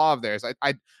that's a flaw of theirs.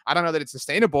 I don't know that it's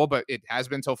sustainable, but it has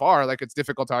been so far. Like, it's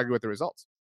difficult to argue with the results.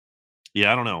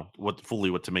 Yeah, I don't know what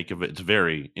to make of it. It's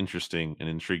very interesting and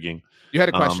intriguing. You had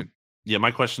a question. Yeah,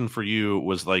 my question for you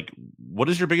was like, what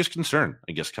is your biggest concern,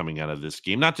 I guess, coming out of this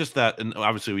game? Not just that, and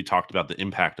obviously we talked about the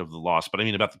impact of the loss, but I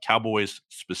mean about the Cowboys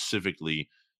specifically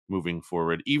moving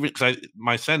forward. Even because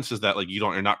my sense is that like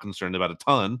you're not concerned about a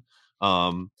ton.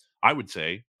 I would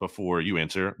say, before you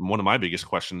answer, one of my biggest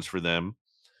questions for them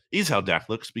is how Dak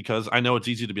looks, because I know it's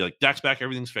easy to be like, Dak's back,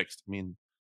 everything's fixed. I mean,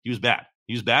 he was bad.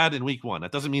 He was bad in week 1.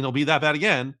 That doesn't mean he'll be that bad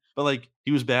again, but like,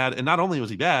 he was bad. And not only was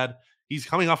he bad, he's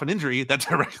coming off an injury that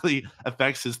directly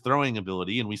affects his throwing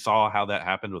ability. And we saw how that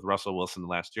happened with Russell Wilson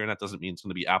last year. And that doesn't mean it's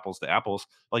going to be apples to apples.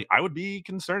 Like, I would be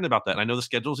concerned about that. And I know the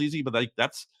schedule's easy, but like,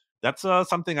 that's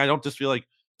something I don't just feel like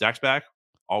Dak's back,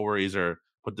 all worries are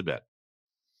put to bed.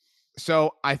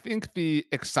 So I think the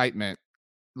excitement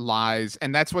lies,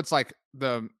 and that's what's like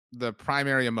the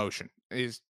primary emotion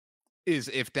is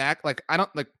if Dak, like, I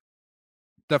don't like,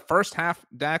 the first half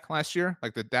Dak last year,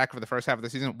 like the Dak for the first half of the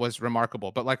season was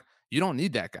remarkable, but like you don't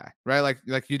need that guy, right?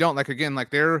 Like you don't, like, again,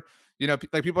 like they're,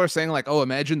 like people are saying like, oh,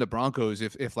 imagine the Broncos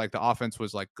if like the offense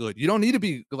was like good. You don't need to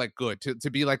be like good to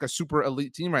be like a super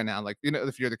elite team right now. Like,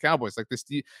 if you're the Cowboys, like this,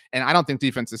 and I don't think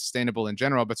defense is sustainable in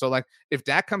general. But so like if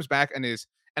Dak comes back and is,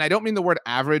 and I don't mean the word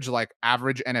average, like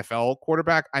average NFL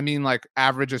quarterback. I mean like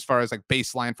average as far as like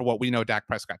baseline for what we know Dak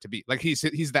Prescott to be. Like he's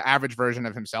the average version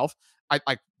of himself. I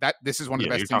like that. This is one of the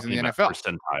best teams in the NFL.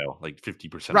 Percentile, like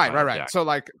 50%. Right. Dak. So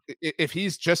like if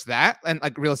he's just that, and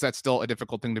like realize that's still a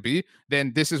difficult thing to be,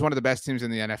 then this is one of the best teams in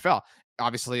the NFL.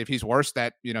 Obviously, if he's worse,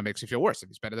 that makes you feel worse. If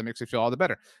he's better, that makes you feel all the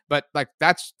better. But like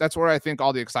that's where I think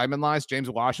all the excitement lies. James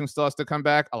Washington still has to come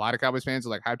back. A lot of Cowboys fans are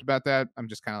like hyped about that. I'm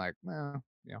just kind of like, well,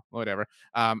 whatever.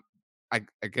 I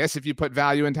guess if you put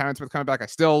value in Tyron Smith coming back, I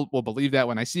still will believe that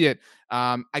when I see it.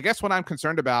 I guess what I'm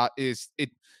concerned about is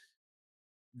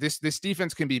this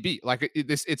defense can be beat. Like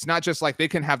it's not just like they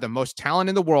can have the most talent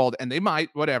in the world and they might,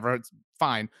 whatever, it's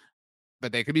fine,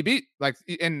 but they could be beat. Like,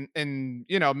 and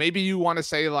maybe you want to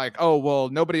say like, oh, well,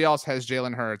 nobody else has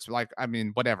Jalen Hurts. Like, I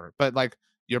mean, whatever, but like,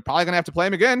 you're probably going to have to play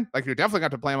him again. Like you're definitely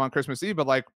going to have to play him on Christmas Eve, but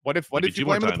like, what if you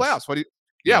play him in the playoffs? What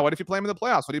if you play him in the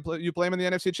playoffs? What do you play him in the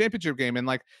NFC Championship game? And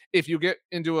like, if you get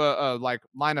into a like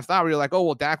line of thought where you're like, oh,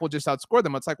 well, Dak will just outscore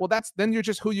them. It's like, well, then you're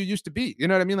just who you used to be. You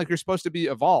know what I mean? Like you're supposed to be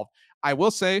evolved. I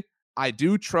will say I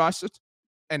do trust,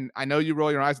 and I know you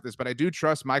roll your eyes at this, but I do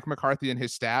trust Mike McCarthy and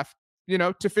his staff,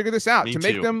 to figure this out. Me to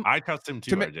too. Make them. I trust him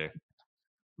too, RJ.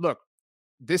 Look,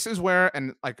 this is where,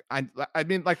 and like, I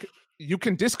mean, like, you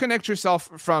can disconnect yourself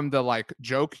from the like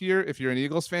joke here if you're an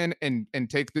Eagles fan and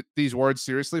take these words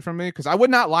seriously from me, because I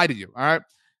would not lie to you. All right.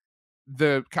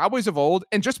 The Cowboys of old,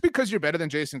 and just because you're better than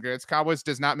Jason Garrett's Cowboys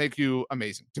does not make you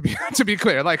amazing. To be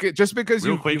clear, like just because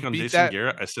real quick on Jason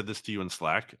Garrett, I said this to you in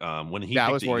Slack. When he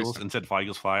picked the Eagles and said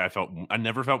Eagles fly, I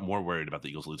never felt more worried about the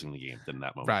Eagles losing the game than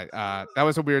that moment. Right. That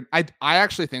was a weird. I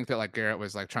actually think that like Garrett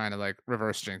was like trying to like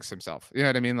reverse jinx himself. You know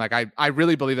what I mean? Like I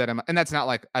really believe that, and that's not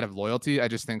like out of loyalty. I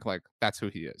just think like that's who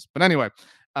he is. But anyway.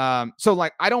 So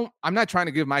like I'm not trying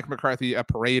to give Mike McCarthy a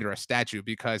parade or a statue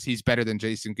because he's better than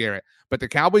Jason Garrett, but the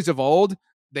Cowboys of old,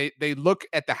 they look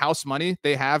at the house money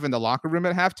they have in the locker room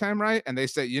at halftime, right? And they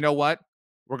say, you know what?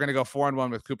 We're going to go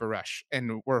 4-1 with Cooper Rush,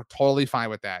 and we're totally fine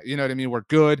with that. You know what I mean? We're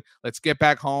good. Let's get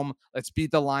back home. Let's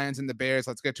beat the Lions and the Bears.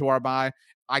 Let's get to our bye.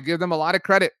 I give them a lot of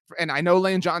credit. And I know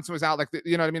Lane Johnson was out. Like,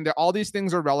 you know what I mean? All these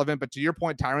things are relevant, but to your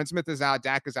point, Tyron Smith is out.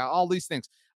 Dak is out. All these things.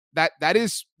 That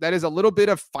is a little bit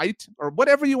of fight, or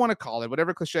whatever you want to call it,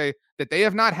 whatever cliche, that they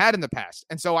have not had in the past.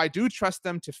 And so I do trust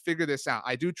them to figure this out.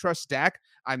 I do trust Dak.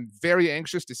 I'm very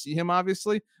anxious to see him,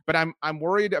 obviously, but I'm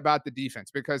worried about the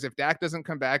defense, because if Dak doesn't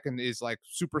come back and is like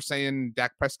Super Saiyan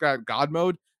Dak Prescott God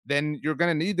mode, then you're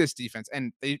going to need this defense.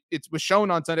 And it was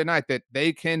shown on Sunday night that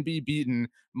they can be beaten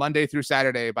Monday through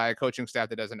Saturday by a coaching staff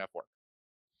that does enough work.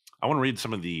 I want to read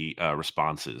some of the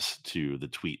responses to the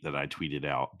tweet that I tweeted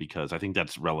out, because I think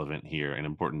that's relevant here and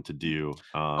important to do.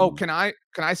 Can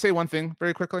I say one thing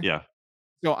very quickly? Yeah.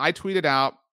 So I tweeted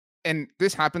out, and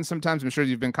this happens sometimes, I'm sure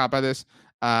you've been caught by this,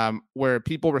 where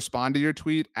people respond to your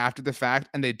tweet after the fact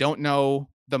and they don't know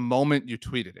the moment you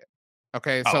tweeted it.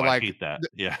 Okay. So I hate that.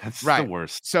 Yeah. It's right. the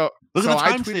worst. So look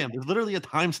at the timestamp. There's literally a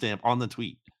timestamp on the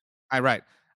tweet. Right.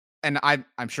 And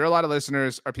I'm sure a lot of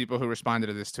listeners are people who responded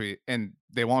to this tweet, and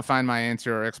they won't find my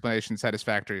answer or explanation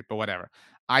satisfactory, but whatever.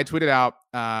 I tweeted out,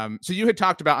 so you had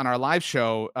talked about on our live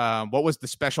show, what was the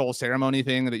special ceremony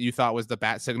thing that you thought was the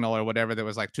bat signal or whatever that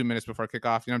was like 2 minutes before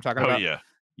kickoff? You know what I'm talking about?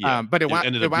 Yeah. But it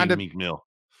ended up being Meek Mill.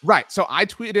 Right. So I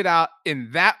tweeted out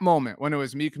in that moment when it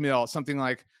was Meek Mill, something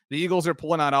like, the Eagles are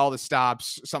pulling out all the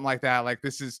stops, something like that. Like,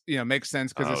 this is, makes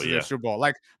sense because this is their Super Bowl.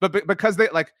 Like, but because they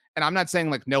like, and I'm not saying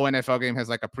like no NFL game has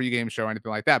like a pregame show or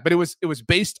anything like that, but it was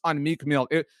based on Meek Mill.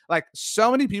 Like,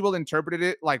 so many people interpreted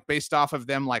it like based off of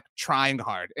them like trying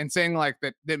hard and saying like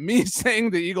that me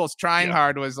saying the Eagles trying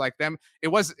hard was like them. It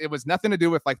was nothing to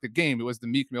do with like the game. It was the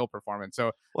Meek Mill performance.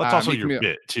 So it's also your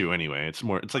bit too. Anyway, it's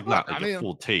like not like a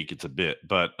full take. It's a bit,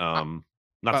 but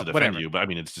not to defend you, but I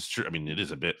mean, it's just true. I mean, it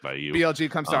is a bit by you. BLG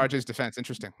comes to RJ's defense.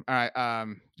 Interesting. All right.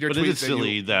 But it is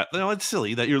silly it's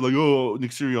silly that you're like, oh,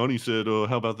 Nick Sirianni said,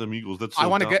 how about them Eagles? That's so I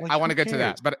want to get to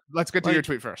that, but let's get to your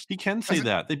tweet first. He can say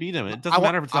that they beat him. It doesn't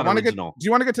matter if it's not original. Do you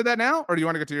want to get to that now, or do you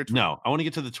want to get to your tweet? No, I want to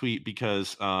get to the tweet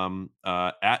because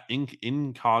at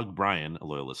Incog Brian, a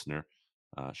loyal listener,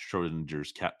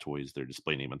 Schrodinger's Cat Toys, their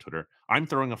display name on Twitter, I'm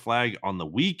throwing a flag on the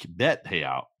week bet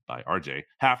payout by RJ.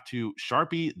 Have to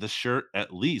Sharpie the shirt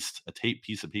at least. A tape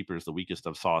piece of paper is the weakest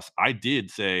of sauce. I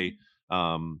did say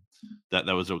that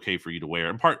was okay for you to wear,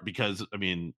 in part because, I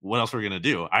mean, what else we're gonna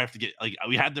do? I have to get like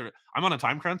I'm on a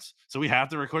time crunch, so we have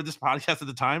to record this podcast at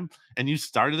the time, and you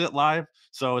started it live,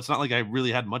 so it's not like I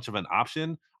really had much of an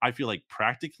option. I feel like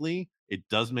practically it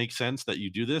does make sense that you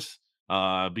do this,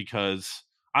 because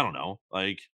I don't know,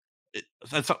 like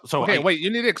that's so. Okay, wait,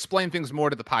 you need to explain things more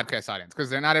to the podcast audience because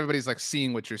they're not everybody's like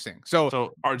seeing what you're seeing.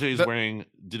 So RJ is wearing.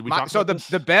 Did we talk so about this?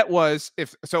 The bet was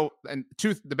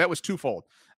the bet was twofold.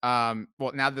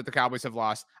 Well, now that the Cowboys have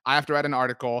lost, I have to write an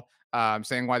article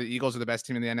saying why the Eagles are the best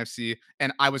team in the NFC.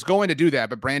 And I was going to do that,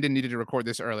 but Brandon needed to record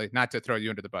this early, not to throw you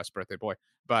under the bus, birthday boy.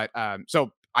 But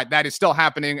that is still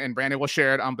happening, and Brandon will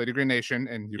share it on Bleeding Green Nation,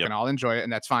 and you can all enjoy it,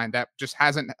 and that's fine. That just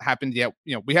hasn't happened yet.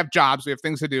 You know, we have jobs, we have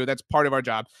things to do. That's part of our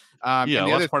job.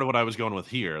 That's part of what I was going with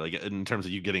here. Like in terms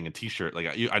of you getting a T-shirt, like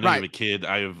I know you have a kid.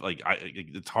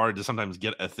 It's hard to sometimes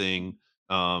get a thing.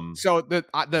 So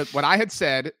what I had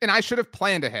said, and I should have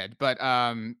planned ahead, but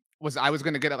was I was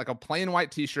going to get like a plain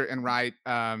white T-shirt and write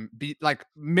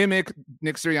mimic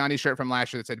Nick Sirianni shirt from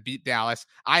last year that said "Beat Dallas."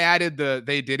 I added the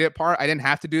 "They did it" part. I didn't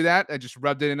have to do that. I just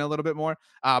rubbed it in a little bit more.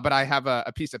 But I have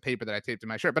a piece of paper that I taped to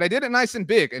my shirt. But I did it nice and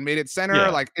big and made it center,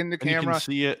 like in the camera. You can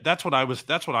see it. That's what I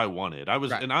wanted.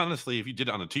 And honestly, if you did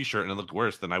it on a T-shirt and it looked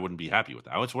worse, then I wouldn't be happy with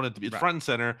that. I just wanted it to be front and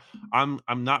center. I'm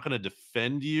not going to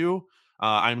defend you.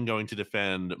 I'm going to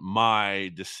defend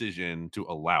my decision to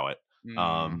allow it.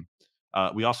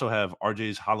 We also have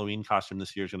RJ's Halloween costume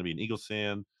this year is going to be an Eagles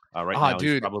fan. Right now,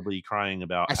 dude, he's probably crying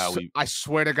about I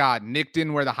swear to God, Nick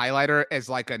didn't wear the highlighter as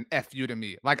like an FU to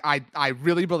me. Like I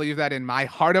really believe that in my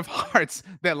heart of hearts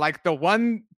that like the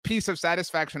one piece of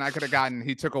satisfaction I could have gotten,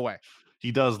 he took away.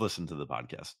 He does listen to the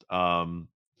podcast.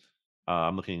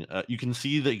 I'm looking. You can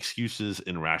see the excuses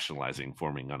and rationalizing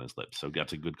forming on his lips. So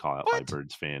that's a good call out by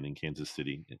Birds fan in Kansas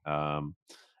City.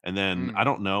 And then I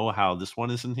don't know how this one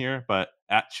is in here, but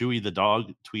at Chewy the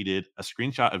dog tweeted a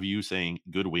screenshot of you saying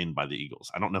 "good win" by the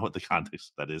Eagles. I don't know what the context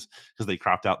of that is because they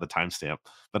cropped out the timestamp,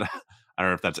 but I don't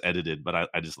know if that's edited. But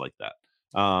I just like that.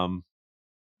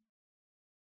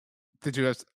 Did you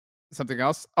have something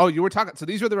else? Oh, you were talking. So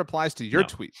these were the replies to your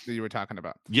tweet that you were talking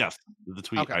about. Yes, the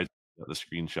tweet. Okay. The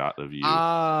screenshot of you.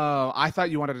 Oh, I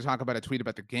thought you wanted to talk about a tweet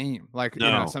about the game. Like,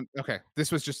 no. Okay.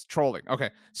 This was just trolling.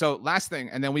 Okay. So last thing,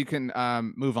 and then we can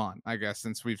move on, I guess,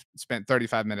 since we've spent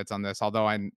 35 minutes on this, although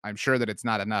I'm sure that it's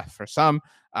not enough for some.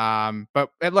 But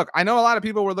look, I know a lot of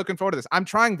people were looking forward to this. I'm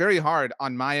trying very hard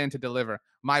on my end to deliver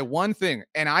my one thing.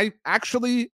 And I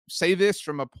actually say this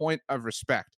from a point of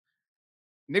respect.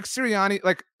 Nick Sirianni,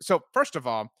 so first of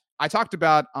all, I talked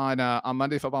about on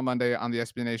Monday Football Monday on the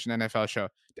SB Nation NFL show.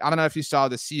 I don't know if you saw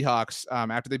the Seahawks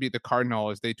after they beat the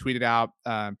Cardinals. They tweeted out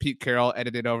Pete Carroll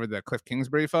edited over the Cliff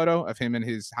Kingsbury photo of him in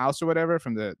his house or whatever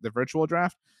from the virtual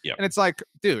draft. Yep. And it's like,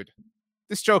 dude,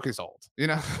 this joke is old. You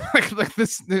know, like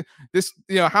this. You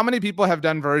know, how many people have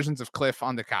done versions of Cliff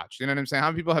on the couch? You know what I'm saying? How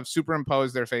many people have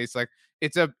superimposed their face? Like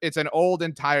it's an old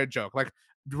and tired joke. Like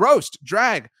roast,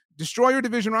 drag. Destroy your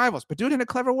division rivals, but do it in a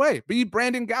clever way. Be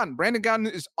Brandon Gowton. Brandon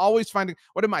Gowton is always finding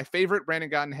one of my favorite Brandon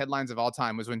Gowton headlines of all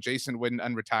time was when Jason Witten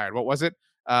unretired. What was it?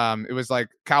 It was like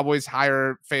Cowboys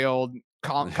hire failed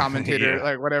commentator,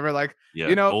 like whatever. Like,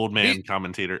 you know, old man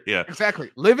commentator. Yeah,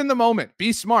 exactly. Live in the moment.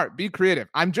 Be smart. Be creative.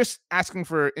 I'm just asking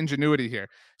for ingenuity here.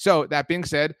 So that being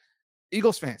said,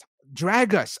 Eagles fans,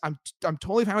 drag us. I'm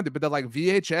totally fine with it. But the like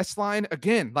VHS line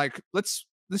again, like let's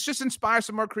just inspire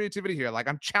some more creativity here. Like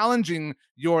I'm challenging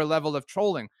your level of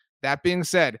trolling. That being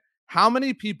said, how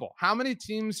many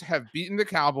teams have beaten the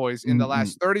Cowboys in the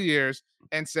last 30 years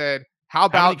and said, how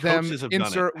about them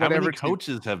insert whatever? How many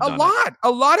coaches have done it? A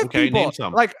lot of people.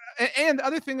 Like, and the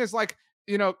other thing is like,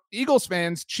 you know, Eagles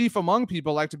fans, chief among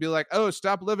people, like to be like, oh,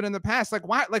 stop living in the past. Like,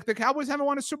 why? Like the Cowboys haven't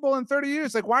won a Super Bowl in 30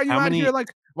 years. Like, why are you out here?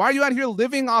 Like, why are you out here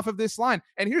living off of this line?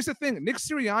 And here's the thing: Nick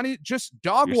Sirianni just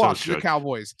dog walks the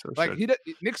Cowboys.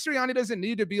 Nick Sirianni doesn't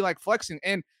need to be like flexing.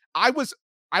 And I was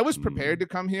prepared to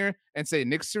come here and say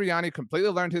Nick Sirianni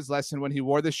completely learned his lesson when he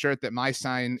wore the shirt that my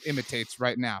sign imitates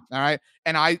right now. All right,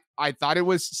 and I thought it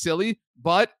was silly,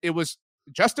 but it was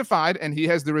justified, and he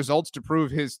has the results to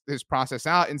prove his process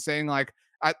out in saying like,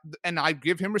 I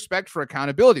give him respect for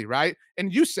accountability, right?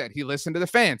 And you said he listened to the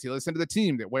fans, he listened to the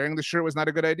team, that wearing the shirt was not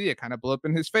a good idea, kind of blew up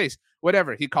in his face,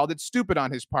 whatever. He called it stupid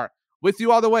on his part. With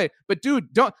you all the way. But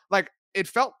dude, don't like it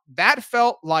felt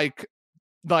like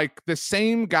the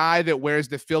same guy that wears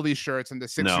the Philly shirts and the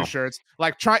Sixers shirts,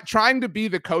 like trying to be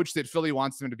the coach that Philly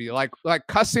wants them to be, like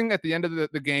cussing at the end of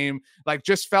the game, like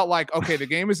just felt like, okay, the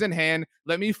game is in hand.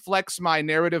 Let me flex my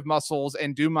narrative muscles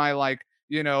and do my like,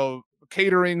 you know,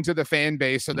 catering to the fan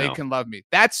base so they can love me.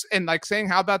 That's, and like saying,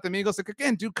 how about the Eagles? Like,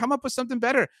 again, dude, come up with something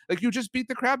better. Like, you just beat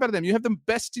the crap out of them. You have the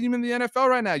best team in the NFL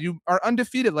right now. You are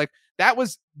undefeated. Like, that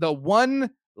was the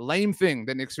one lame thing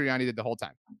that Nick Sirianni did the whole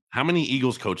time. How many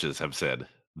Eagles coaches have said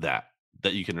that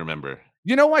you can remember?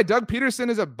 You know why Doug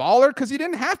Peterson is a baller? Because he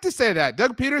didn't have to say that.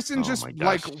 Doug Peterson just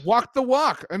like walked the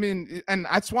walk. I mean, and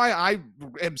that's why I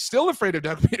am still afraid of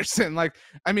Doug Peterson. Like,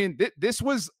 I mean, this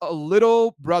was a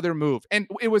little brother move, and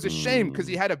it was a shame because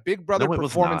he had a big brother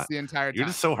performance the entire time. You're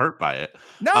just so hurt by it.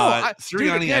 No,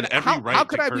 Sirianni had every right. How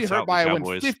could I be hurt by it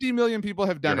when 50 million people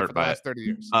have done it for the last 30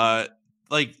 years?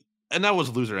 And that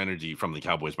was loser energy from the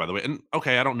Cowboys, by the way. And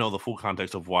okay, I don't know the full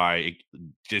context of why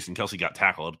Jason Kelce got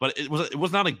tackled, but it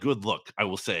was not a good look, I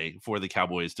will say, for the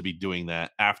Cowboys to be doing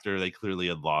that after they clearly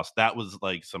had lost. That was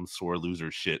like some sore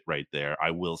loser shit right there,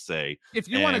 I will say. If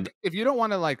you don't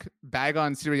want to like bag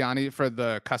on Sirianni for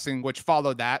the cussing, which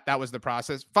followed that was the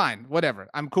process. Fine, whatever.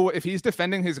 I'm cool if he's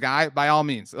defending his guy. By all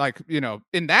means, like, you know,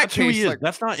 in that case, like,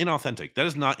 that's not inauthentic. That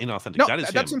is not inauthentic. No,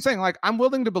 that's what I'm saying. Like, I'm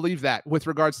willing to believe that with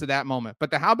regards to that moment.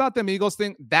 But how about the Eagles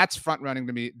thing? That's front running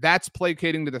to me. That's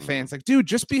placating to the fans. Like, dude,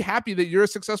 just be happy that you're a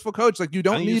successful coach. Like, you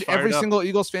don't need every single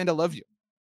Eagles fan to love you.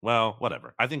 Well,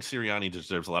 whatever. I think Sirianni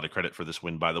deserves a lot of credit for this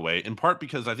win, by the way, in part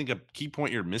because I think a key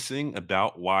point you're missing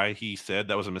about why he said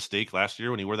that was a mistake last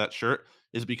year when he wore that shirt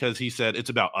is because he said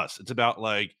it's about us. It's about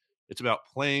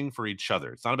playing for each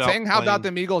other. It's not about saying how about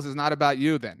them Eagles is not about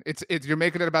you. Then it's you're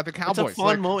making it about the Cowboys. It's a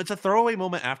fun moment. It's a throwaway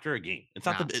moment after a game. It's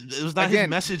not it was not his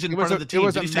message in front of the team. It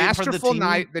was a masterful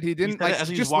night that he didn't like.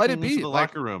 Just let it be. The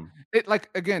locker room. It like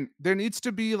again. There needs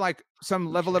to be like some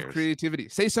level of creativity.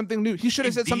 Say something new. He should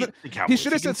have said something. He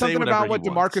should have said something about what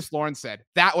DeMarcus Lawrence said.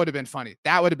 That would have been funny.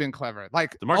 That would have been clever.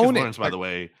 Like DeMarcus Lawrence, by the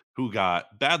way, who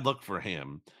got bad luck for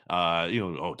him.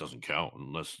 It doesn't count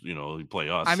unless, you play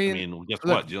us. I mean guess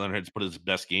what? Jalen Hurts put his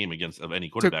best game of any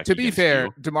quarterback. To be fair,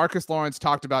 DeMarcus Lawrence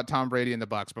talked about Tom Brady and the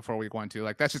Bucs before week 1 too.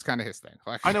 Like, that's just kind of his thing.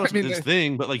 Like, I know it's his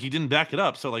thing, but like he didn't back it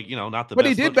up. So like, not the but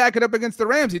best. But he did back it up against the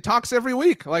Rams. He talks every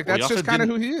week. Like, that's just kind of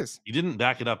who he is. He didn't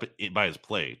back it up by his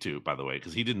play too, by the way,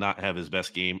 because he did not have his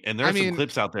best game. And there are some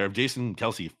clips out there of Jason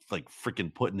Kelce like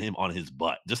freaking putting him on his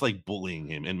butt, just like bullying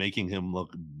him and making him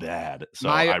look bad. So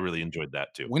I really enjoyed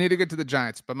that too. We need to get to the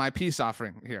Giants, but my peace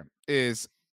offering here is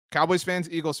Cowboys fans,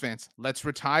 Eagles fans. Let's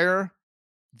retire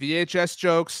VHS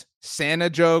jokes, Santa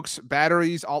jokes,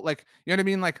 batteries, all like, you know what I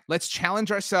mean? Like, let's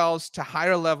challenge ourselves to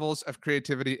higher levels of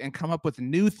creativity and come up with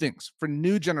new things for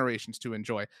new generations to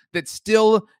enjoy that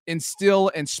still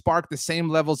instill and spark the same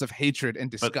levels of hatred and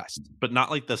disgust. But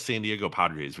not like the San Diego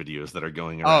Padres videos that are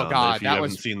going around. Oh God, if you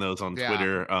haven't seen those on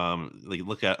Twitter, like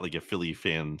look at like a Philly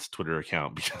fans Twitter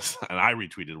account because and I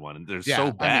retweeted one and they're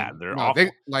so bad. They're awful.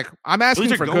 I'm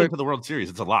asking for going to the World Series.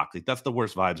 It's a lock. Like that's the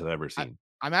worst vibes I've ever seen.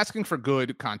 I'm asking for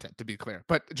good content, to be clear,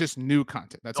 but just new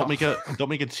content. That's don't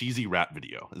make a cheesy rap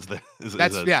video. It's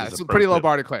a pretty low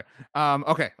bar to clear.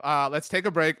 Okay, let's take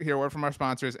a break, hear a word from our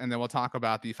sponsors, and then we'll talk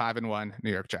about the 5-1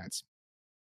 New York Giants.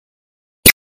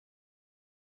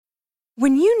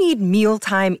 When you need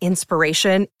mealtime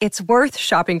inspiration, it's worth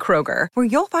shopping Kroger, where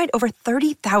you'll find over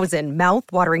 30,000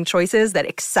 mouth-watering choices that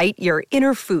excite your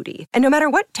inner foodie. And no matter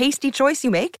what tasty choice you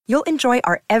make, you'll enjoy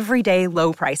our everyday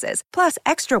low prices, plus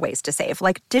extra ways to save,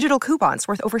 like digital coupons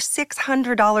worth over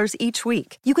 $600 each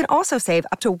week. You can also save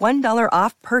up to $1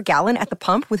 off per gallon at the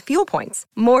pump with fuel points.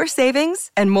 More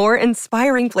savings and more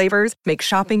inspiring flavors make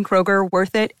shopping Kroger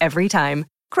worth it every time.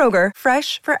 Kroger,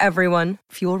 fresh for everyone.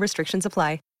 Fuel restrictions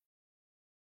apply.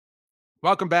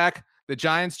 Welcome back. The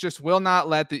Giants just will not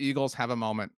let the Eagles have a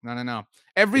moment. No.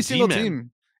 Every single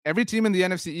team in the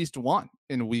NFC East won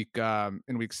in week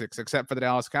 6, except for the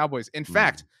Dallas Cowboys. In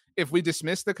fact, if we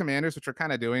dismiss the Commanders, which we're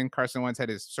kind of doing, Carson Wentz had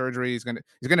his surgery. He's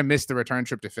gonna miss the return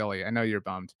trip to Philly. I know you're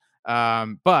bummed,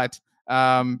 but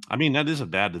I mean, that is a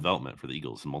bad development for the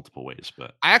Eagles in multiple ways,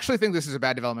 but I actually think this is a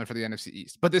bad development for the NFC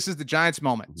East, but this is the Giants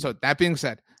moment. So that being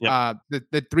said,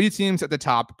 the 3 teams at the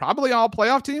top, probably all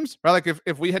playoff teams, right? Like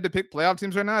if we had to pick playoff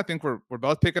teams right now, I think we're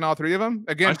both picking all 3 of them.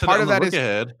 Again, part of that is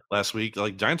ahead last week,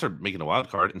 like Giants are making a wild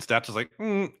card and Stats is like,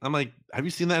 I'm like, have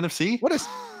you seen the NFC? What is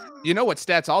You know what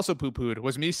Stats also poo-pooed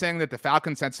was me saying that the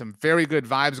Falcons had some very good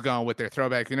vibes going with their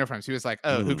throwback uniforms. He was like,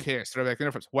 who cares? Throwback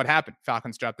uniforms. What happened?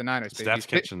 Falcons dropped the Niners. Stats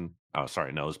catching. Oh,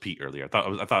 sorry. No, it was Pete earlier. I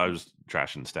thought I was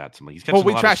trashing Stats. I'm like, he's catching a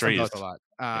lot of strays. We trash them both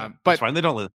a lot. But it's fine. They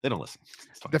don't listen.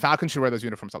 The Falcons should wear those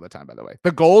uniforms all the time, by the way.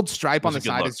 The gold stripe on the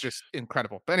side is just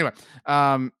incredible. But anyway,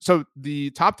 so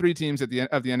the top 3 teams of the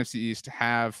NFC East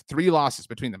have 3 losses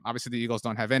between them. Obviously, the Eagles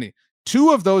don't have any.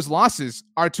 2 of those losses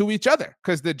are to each other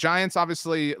because the Giants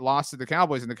obviously lost to the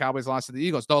Cowboys and the Cowboys lost to the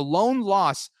Eagles. The lone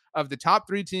loss of the top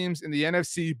 3 teams in the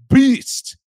NFC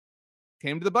Beast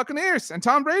came to the Buccaneers and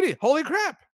Tom Brady. Holy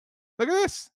crap. Look at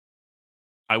this.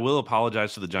 I will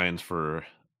apologize to the Giants for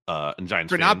Giants for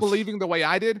fans. not believing the way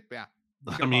I did. Yeah.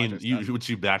 I mean, which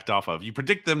you backed off of. You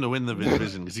predict them to win the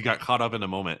division because you got caught up in a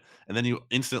moment, and then you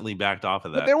instantly backed off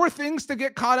of that. But there were things to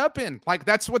get caught up in. Like,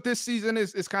 that's what this season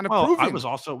is kind of proving. I was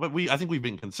also, but I think we've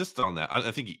been consistent on that. I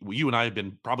think you and I have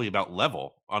been probably about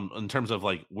level in terms of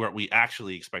like where we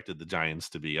actually expected the Giants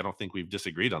to be. I don't think we've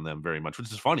disagreed on them very much,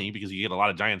 which is funny because you get a lot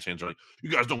of Giants fans who are like,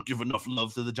 you guys don't give enough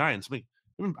love to the Giants.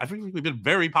 I think we've been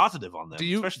very positive on them,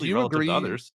 especially relative to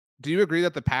others. Do you agree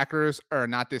that the Packers are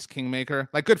not this kingmaker?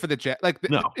 Like, good for the Jets. Like,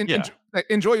 yeah.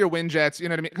 Enjoy your win, Jets. You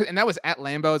know what I mean? And that was at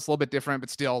Lambeau. It's a little bit different,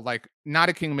 but still, like, not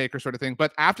a kingmaker sort of thing.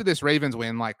 But after this Ravens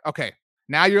win, like, okay,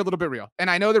 now you're a little bit real. And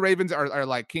I know the Ravens are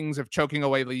like kings of choking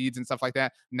away leads and stuff like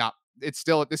that. No, it's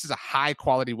still, this is a high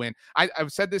quality win.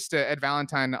 I've said this to Ed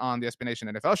Valentine on the SB Nation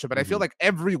NFL show, but I feel like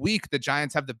every week the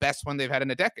Giants have the best one they've had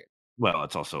in a decade. Well,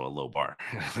 it's also a low bar.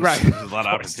 Right. There's a lot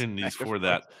of opportunities for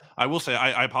that. I will say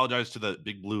I apologize to the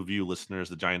Big Blue View listeners,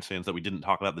 the Giants fans, that we didn't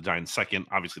talk about the Giants second.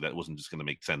 Obviously, that wasn't just going to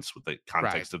make sense with the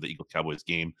context of the Eagles-Cowboys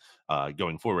game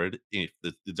going forward. If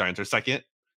the Giants are second,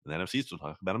 the NFC will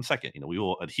talk about them second. We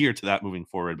will adhere to that moving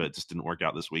forward, but it just didn't work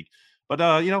out this week. But,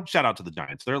 shout out to the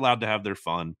Giants. They're allowed to have their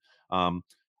fun.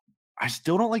 I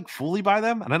still don't like fully buy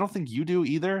them, and I don't think you do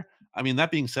either. I mean,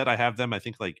 that being said, I have them, I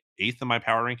think, like 8th in my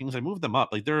power rankings. I moved them up.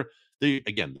 Like they are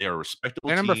a respectable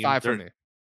team. They're number 5 for me.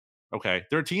 Okay.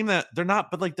 They're a team that they're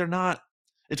not, but like they're not.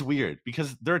 It's weird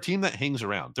because they're a team that hangs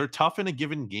around. They're tough in a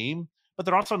given game, but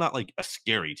they're also not like a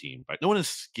scary team. Right? No one is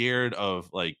scared of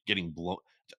like getting blown.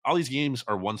 All these games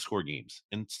are 1-score games,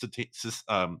 and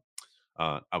I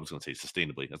was going to say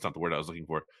sustainably. That's not the word I was looking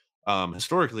for.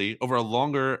 Historically, over a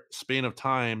longer span of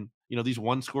time, these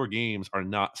 1-score games are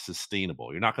not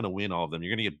sustainable. You're not going to win all of them.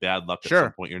 You're going to get bad luck at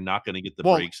some point. You're not going to get the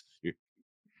breaks.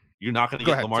 You're not going to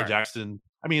get Lamar Jackson.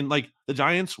 I mean, like the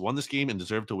Giants won this game and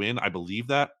deserved to win. I believe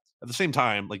that. At the same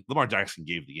time, like Lamar Jackson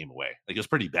gave the game away. Like it was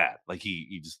pretty bad. Like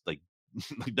he just like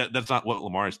that's not what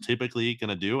Lamar is typically going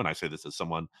to do. And I say this as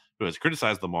someone who has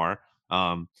criticized Lamar.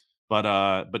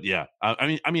 But yeah,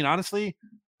 I mean, honestly,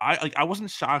 I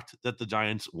wasn't shocked that the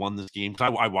Giants won this game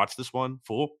because I watched this one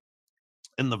full,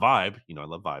 and the vibe. I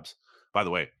love vibes. By the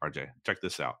way, RJ, check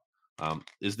this out.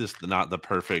 Is this not the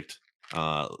perfect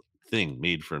thing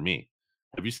made for me?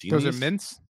 Have you seen those? These? Are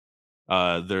mints?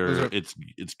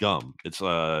 It's gum. It's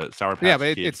Sour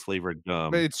Patch Kids flavored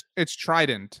gum. But it's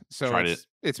Trident, so Trident.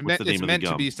 It's meant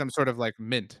to be some sort of like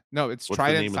mint. No, it's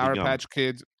Trident Sour Patch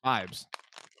Kids vibes.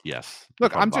 Yes.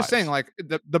 Look, I'm just saying, like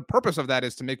the purpose of that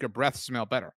is to make your breath smell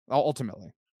better.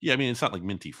 Ultimately. Yeah, I mean it's not like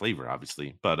minty flavor,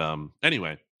 obviously, but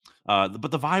anyway,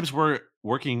 but the vibes were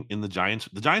working in the Giants.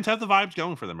 The Giants have the vibes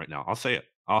going for them right now. I'll say it.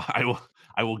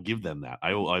 I will give them that.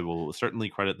 I will certainly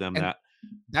credit them that.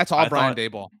 That's all Brian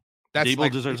Daboll.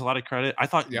 Dable deserves a lot of credit. I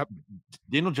thought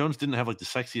Daniel Jones didn't have like the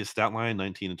sexiest stat line,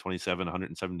 19 and 27,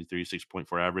 173,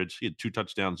 6.4 average. He had 2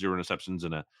 touchdowns, 0 interceptions,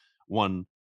 and a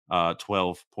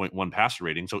 12.1 passer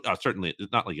rating. So certainly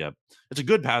it's not like it's a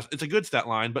good pass. It's a good stat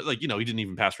line, but like, he didn't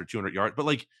even pass for 200 yards, but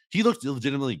like he looked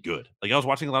legitimately good. Like I was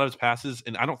watching a lot of his passes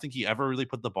and I don't think he ever really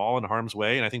put the ball in harm's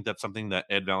way. And I think that's something that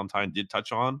Ed Valentine did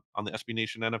touch on the SB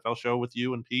Nation NFL show with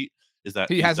you and Pete, is that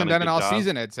he hasn't done it all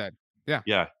season. Ed said, yeah.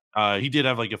 Yeah. He did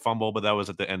have like a fumble, but that was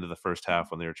at the end of the first half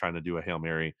when they were trying to do a Hail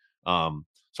Mary. So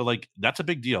like that's a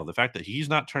big deal. The fact that he's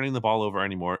not turning the ball over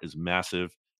anymore is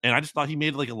massive. And I just thought he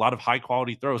made like a lot of high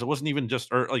quality throws. It wasn't even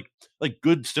just like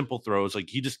good simple throws. Like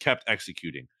he just kept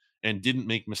executing and didn't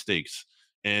make mistakes.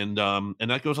 And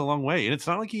that goes a long way. And it's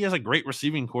not like he has a great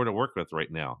receiving core to work with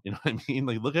right now. You know what I mean?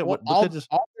 Like look at all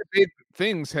the big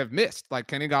things have missed. Like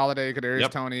Kenny Golladay,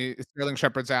 Kadarius Toney, Sterling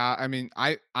Shepard's out. I mean,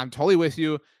 I'm totally with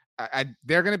you.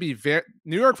 They're going to be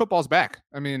New York football's back.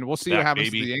 I mean, we'll see what happens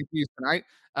to the Yankees tonight.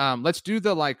 Let's do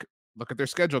look at their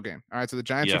schedule game. All right, so the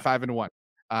Giants are 5-1.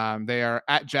 They are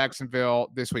at Jacksonville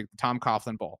this week, the Tom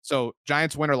Coughlin Bowl. So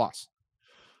Giants win or loss?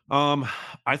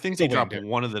 I think they drop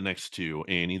one of the next two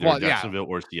in either Jacksonville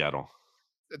or Seattle.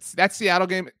 That Seattle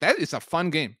game, that is a fun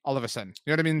game all of a sudden.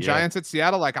 You know what I mean? Yeah. Giants at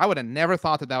Seattle, like I would have never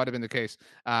thought that would have been the case.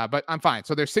 But I'm fine.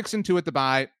 So they're 6-2 at the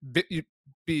bye.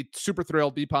 Be super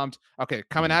thrilled, be pumped. Okay,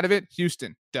 coming out of it,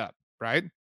 Houston, dub, right?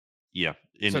 Yeah,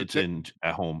 it's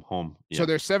at home. Yeah. So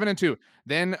they're 7-2.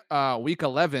 Then week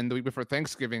 11, the week before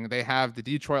Thanksgiving, they have the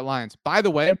Detroit Lions. By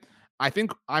the way, I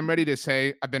think I'm ready to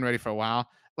say I've been ready for a while.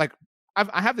 Like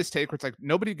I have this take where it's like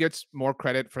nobody gets more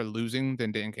credit for losing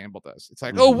than Dan Campbell does. It's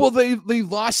like, Mhm. oh well, they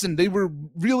lost and they were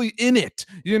really in it,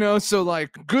 So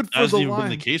like, good for Hasn't the even line. been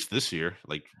the case this year.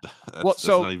 Like, that's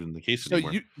so not even the case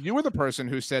anymore. you were the person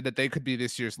who said that they could be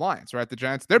this year's Lions, right? The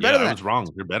Giants, they're better than I was wrong.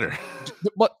 They're better.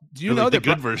 What do you They're know like the that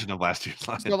good version of last year's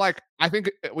Lions. So like, I think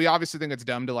we obviously think it's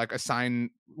dumb to like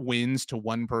assign wins to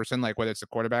one person, like whether it's the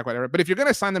quarterback, whatever. But if you're going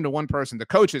to assign them to one person, the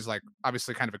coach is like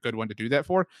obviously kind of a good one to do that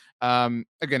for.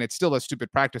 Again, it's still a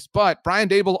stupid practice, but Brian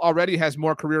Daboll already has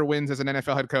more career wins as an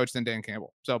NFL head coach than Dan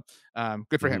Campbell. So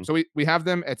good for him. So we have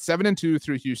them at 7-2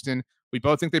 through Houston. We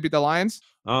both think they beat the Lions.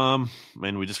 Man,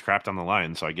 we just crapped on the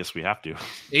Lions, so I guess we have to.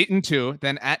 8-2,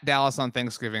 then at Dallas on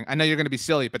Thanksgiving. I know you're going to be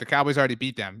silly, but the Cowboys already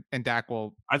beat them, and Dak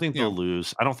will. I think they'll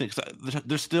lose. I don't think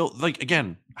they're still like.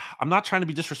 Again, I'm not trying to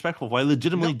be disrespectful, but I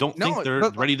legitimately don't think they're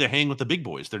ready to hang with the big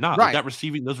boys. They're not. Right. Like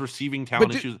those receiving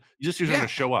talent issues. You just are going to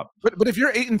show up. But if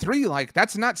you're 8-3, like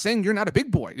that's not saying you're not a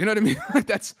big boy. You know what I mean?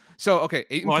 That's so okay.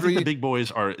 8-3. Well, I think the big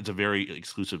boys it's a very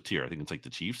exclusive tier. I think it's like the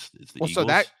Chiefs. It's the Eagles. So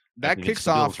that kicks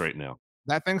off right now.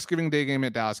 That Thanksgiving Day game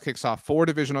at Dallas kicks off 4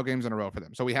 divisional games in a row for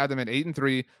them. So we had them at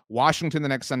 8-3. Washington the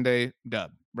next Sunday,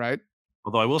 dub, right?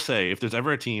 Although I will say, if there's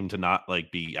ever a team to not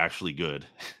like be actually good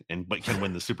but can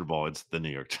win the Super Bowl, it's the New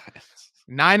York Giants.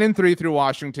 9-3 through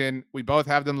Washington. We both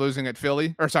have them losing at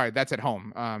Philly. Or sorry, that's at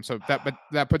home. But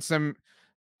that puts them.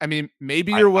 I mean,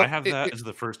 maybe I have that as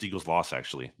the first Eagles loss,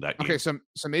 actually. That game. Okay, so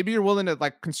maybe you're willing to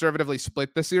like conservatively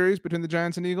split the series between the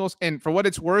Giants and Eagles. And for what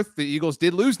it's worth, the Eagles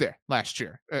did lose there last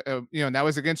year. And that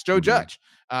was against Joe Judge.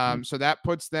 So that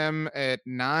puts them at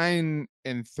 9-3.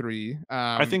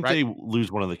 I think they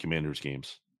lose one of the Commanders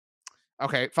games.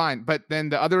 Okay, fine. But then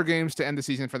the other games to end the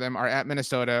season for them are at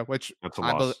Minnesota, which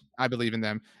I believe in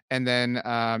them, and then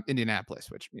Indianapolis,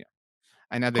 which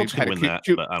I know they had a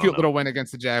cute little win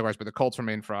against the Jaguars, but the Colts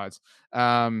remain frauds.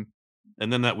 And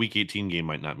then that Week 18 game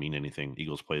might not mean anything.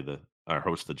 Eagles play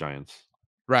host the Giants,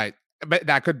 right? But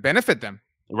that could benefit them,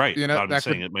 right? I'm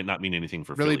saying it might not mean anything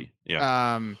for Philly.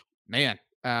 Yeah,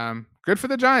 good for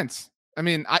the Giants. I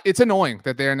mean, it's annoying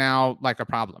that they're now like a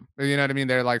problem. You know what I mean?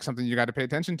 They're like something you got to pay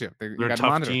attention to. They're a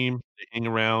tough team. They hang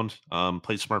around,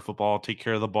 play smart football, take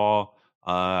care of the ball.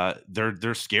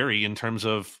 They're scary in terms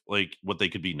of like what they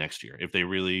could be next year if they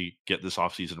really get this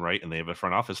offseason right, and they have a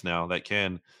front office now that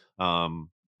can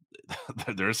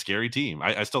they're a scary team.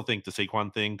 I still think the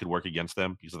Saquon thing could work against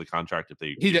them because of the contract. If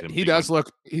they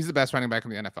he's the best running back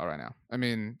in the NFL right now. I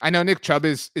mean, I know Nick Chubb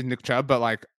is Nick Chubb, but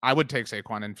like I would take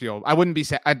Saquon and I wouldn't be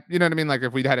you know what I mean? Like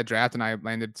if we'd had a draft and I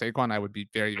landed Saquon, I would be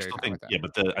very, very happy with that. Yeah,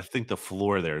 but I think the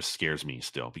floor there scares me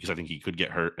still because I think he could get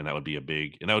hurt and that would be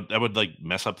that would like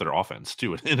mess up their offense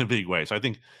too in a big way. So I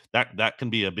think that can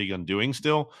be a big undoing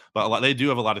still, but they do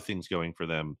have a lot of things going for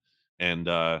them. And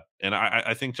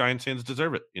I think Giants fans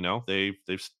deserve it. They've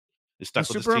stuck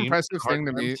with this team. Super impressive thing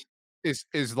to me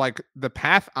is like the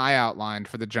path I outlined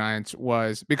for the Giants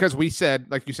was because we said,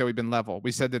 like you said, we've been level.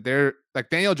 We said that they're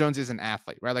like Daniel Jones is an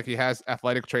athlete, right? Like he has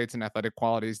athletic traits and athletic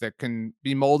qualities that can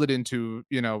be molded into,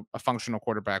 a functional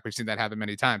quarterback. We've seen that happen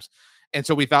many times. And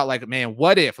so we thought like, man,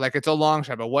 what if like it's a long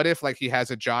shot, but what if like he has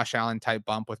a Josh Allen type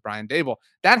bump with Brian Daboll?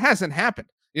 That hasn't happened.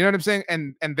 You know what I'm saying?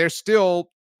 And they're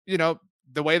still,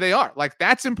 the way they are. Like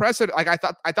that's impressive. Like I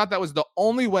thought that was the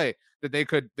only way that they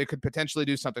could potentially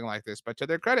do something like this. But to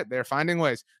their credit, they're finding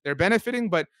ways. They're benefiting,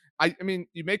 but I mean,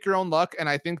 you make your own luck, and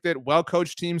I think that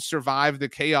well-coached teams survive the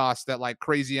chaos that like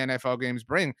crazy NFL games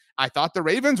bring. I thought the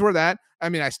Ravens were that. I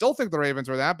mean, I still think the Ravens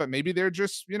were that, but maybe they're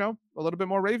just, a little bit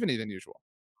more Raveny than usual.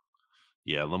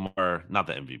 Yeah, Lamar, not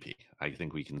the MVP. I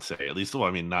think we can say at least. Well,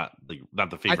 I mean, not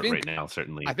the favorite right now.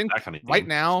 Certainly, I think that kind of right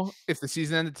now, if the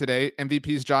season ended today, MVP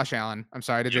is Josh Allen. I'm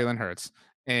sorry to Jalen Hurts.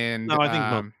 And no, I think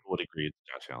most people would agree it's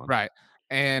Josh Allen. Right.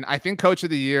 And I think Coach of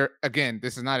the Year, again,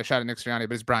 this is not a shot at Nick Sirianni,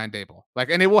 but it's Brian Daboll.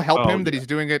 Like, and it will help him that he's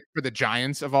doing it for the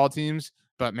Giants of all teams.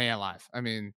 But man alive, I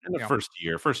mean, in the first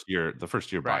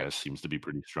year bias seems to be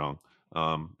pretty strong.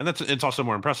 And it's also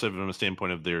more impressive from a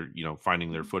standpoint of their,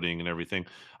 finding their footing and everything.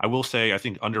 I will say, I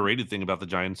think underrated thing about the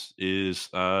Giants is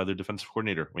their defensive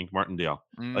coordinator, Wink Martindale.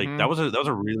 Mm-hmm. Like that was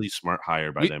a really smart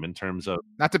hire by them in terms of,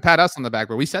 not to pat us on the back,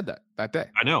 but we said that day.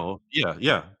 I know.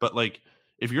 Yeah. But like,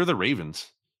 if you're the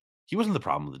Ravens, he wasn't the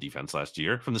problem with the defense last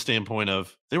year from the standpoint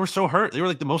of they were so hurt. They were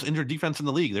like the most injured defense in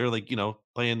the league. They were like,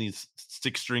 playing these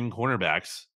 6-string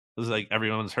cornerbacks. It was like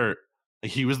everyone's hurt.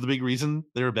 Like he was the big reason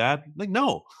they were bad. Like,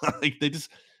 no, like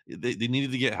they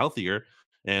needed to get healthier.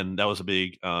 And that was a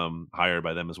big hire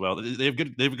by them as well. They have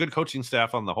a good coaching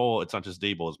staff on the whole. It's not just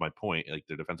Daboll is my point. Like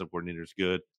their defensive coordinator is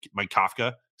good. Mike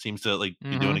Kafka seems to be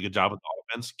doing a good job with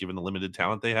the offense, given the limited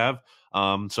talent they have.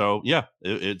 So yeah,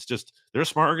 it's just they're a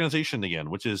smart organization again,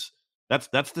 which is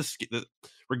That's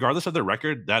regardless of their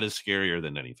record, that is scarier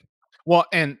than anything. Well,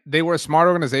 and they were a smart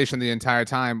organization the entire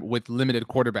time with limited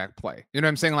quarterback play. You know what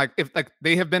I'm saying? Like, if like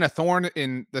they have been a thorn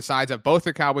in the sides of both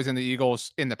the Cowboys and the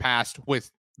Eagles in the past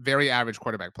with very average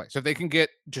quarterback play. So if they can get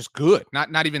just good,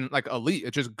 not even like elite,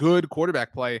 it's just good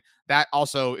quarterback play, that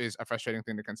also is a frustrating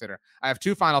thing to consider. I have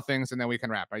two final things and then we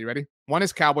can wrap. Are you ready? One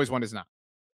is Cowboys, one is not.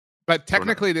 But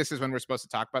technically, this is when we're supposed to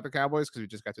talk about the Cowboys because we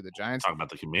just got to the Giants. Talk about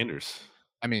the Commanders.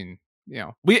 I mean,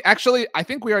 I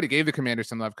think we already gave the Commanders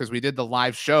some love because we did the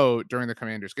live show during the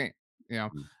Commanders game,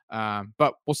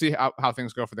 but we'll see how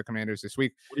things go for the Commanders this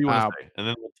week. What do you want to say? And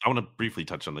then I want to briefly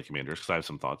touch on the Commanders because I have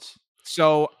some thoughts.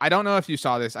 So I don't know if you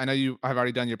saw this. I know you have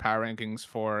already done your power rankings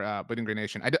for Bleeding Green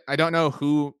Nation. I don't know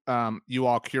who you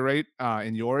all curate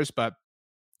in yours, but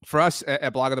for us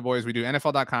at Blog of the Boys, we do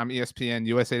NFL.com, ESPN,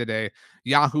 USA Today,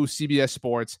 Yahoo, CBS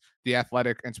Sports, The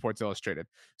Athletic, and Sports Illustrated.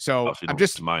 So I'm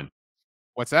just mine.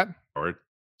 What's that? Coward.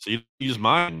 So you use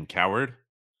mine, coward.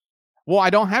 Well, I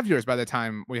don't have yours by the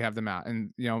time we have them out,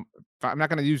 and I'm not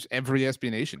going to use every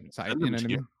SB Nation site. You know what I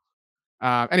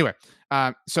mean? Anyway,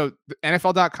 so the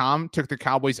NFL.com took the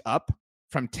Cowboys up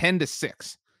from 10 to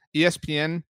 6.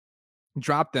 ESPN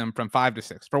dropped them from 5 to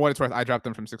 6. For what it's worth, I dropped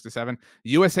them from 6 to 7.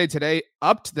 USA Today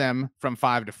upped them from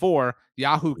 5 to 4.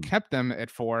 Yahoo kept them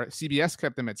at 4. CBS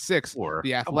kept them at 6.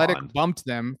 The Athletic bumped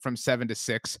them from 7 to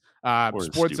 6.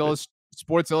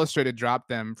 Sports Illustrated dropped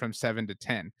them from 7 to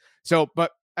 10. So,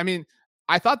 but I mean,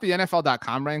 I thought the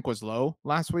NFL.com rank was low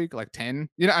last week, like 10.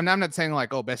 I'm not saying like,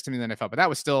 best team in the NFL, but that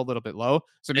was still a little bit low.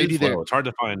 So maybe it's hard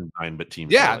to find 9-bit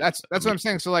teams. Yeah, that's what I'm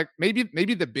saying. So like maybe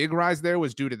the big rise there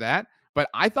was due to that. But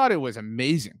I thought it was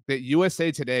amazing that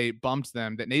USA Today bumped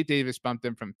them, that Nate Davis bumped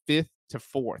them from 5th to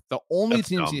 4th. The only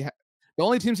teams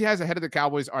he has ahead of the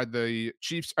Cowboys are the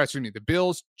Chiefs, the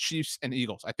Bills, Chiefs, and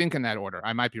Eagles. I think in that order.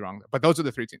 I might be wrong, but those are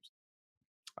the 3 teams.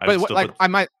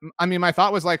 My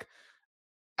thought was like,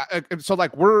 so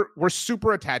like we're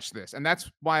super attached to this, and that's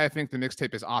why I think the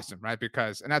mixtape is awesome, right?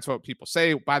 And that's what people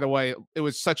say. By the way, it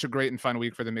was such a great and fun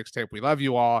week for the mixtape. We love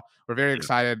you all. We're very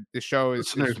excited. This show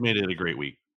made it a great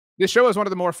week. This show is one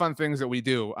of the more fun things that we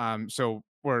do. So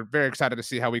we're very excited to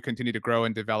see how we continue to grow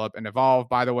and develop and evolve.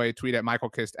 By the way, tweet at Michael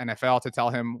Kist NFL to tell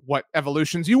him what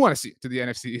evolutions you want to see to the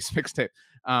NFC East mixtape.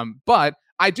 But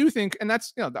I do think, and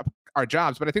that's our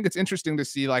jobs, but I think it's interesting to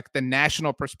see like the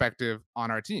national perspective on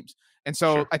our teams. And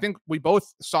so I think we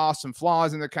both saw some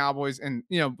flaws in the Cowboys and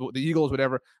the Eagles,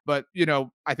 whatever. But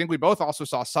I think we both also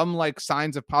saw some like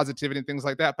signs of positivity and things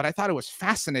like that. But I thought it was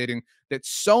fascinating that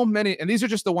so many, and these are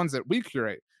just the ones that we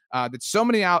curate, that so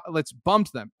many outlets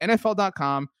bumped them.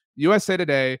 NFL.com, USA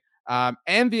Today,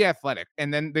 and The Athletic.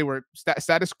 And then they were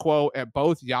status quo at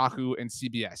both Yahoo and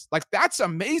CBS. Like, that's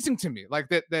amazing to me. Like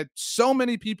that so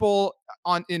many people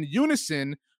in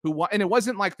unison and it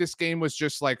wasn't like this game was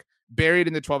just like buried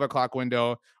in the 12 o'clock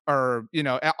window or,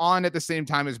 on at the same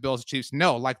time as Bills Chiefs.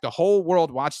 No, like the whole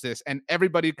world watched this and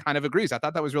everybody kind of agrees. I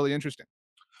thought that was really interesting.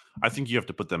 I think you have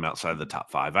to put them outside of the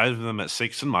top 5. I have them at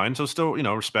 6 in mine, so still,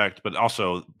 respect. But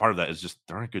also, part of that is just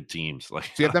there aren't good teams. Like,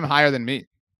 so you have them higher than me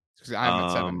because I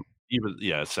have them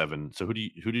at 7. 7. So who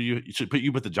do you should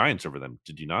put the Giants over them?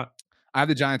 Did you not? I have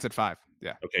the Giants at 5.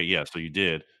 Yeah. Okay. Yeah. So you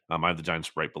did. I have the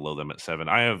Giants right below them at 7.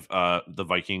 I have the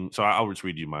Vikings. So I'll just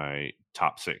read you my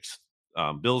top 6.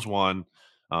 Bills 1.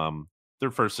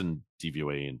 They're first in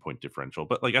DVOA and point differential,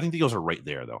 but like I think the Eagles are right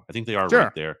there, though. I think they are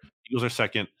right there. Eagles are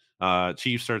second.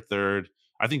 Chiefs are third.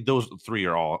 I think those 3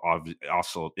 are all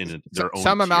also in their own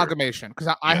some amalgamation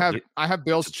because I have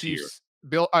Bills, Chiefs.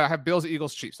 I have Bills,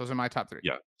 Eagles, Chiefs. Those are my top 3.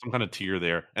 Yeah, some kind of tier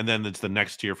there, and then it's the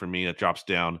next tier for me that drops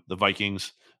down. The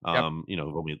Vikings,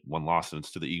 only 1 loss, and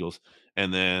it's to the Eagles,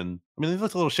 and then they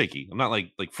look a little shaky. I'm not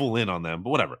like full in on them,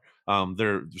 but whatever.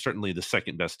 They're certainly the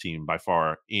second best team by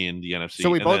far in the NFC. So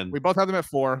we both have them at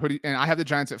 4. And I have the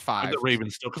Giants at 5. The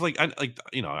Ravens still, because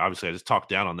obviously I just talked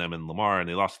down on them and Lamar, and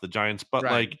they lost to the Giants, but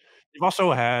like they've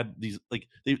also had these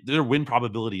their win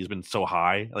probability has been so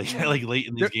high, like late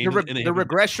in these games. The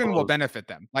regression will benefit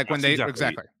them, like when they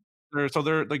exactly. They're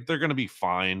going to be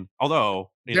fine.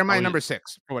 Although they're my number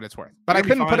 6 for what it's worth, but I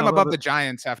couldn't put them above the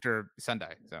Giants after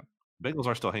Sunday. So Bengals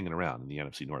are still hanging around in the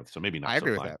NFC North, so maybe not. I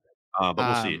agree with that. But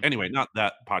we'll see. Anyway, not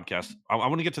that podcast. I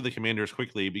want to get to the Commanders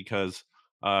quickly because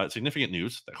significant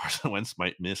news that Carson Wentz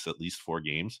might miss at least 4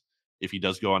 games. If he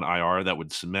does go on IR, that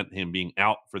would cement him being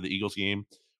out for the Eagles game,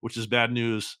 which is bad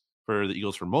news for the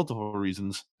Eagles for multiple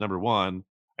reasons. Number 1,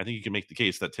 I think you can make the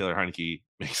case that Taylor Heineke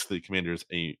makes the Commanders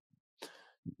I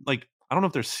don't know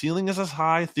if their ceiling is as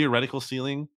high, theoretical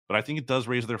ceiling, but I think it does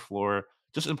raise their floor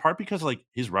just in part because like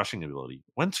his rushing ability.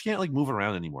 Wentz can't like move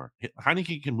around anymore.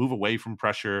 Heinicke can move away from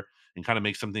pressure and kind of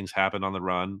make some things happen on the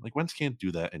run. Like Wentz can't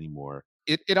do that anymore.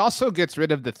 It also gets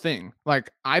rid of the thing. Like,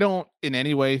 I don't in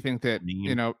any way think that,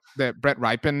 that Brett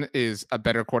Rypien is a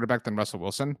better quarterback than Russell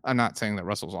Wilson. I'm not saying that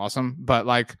Russell's awesome, but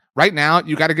like right now,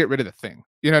 you got to get rid of the thing.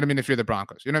 You know what I mean? If you're the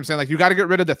Broncos, you know what I'm saying? Like, you got to get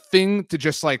rid of the thing to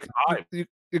just like,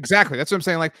 exactly. That's what I'm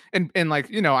saying. Like, and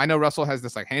like, I know Russell has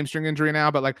this like hamstring injury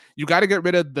now, but like, you got to get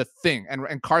rid of the thing.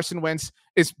 And Carson Wentz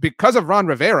is, because of Ron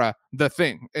Rivera, the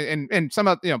thing. And some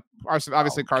of,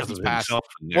 obviously Carson's past.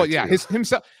 Well, yeah,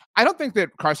 himself. I don't think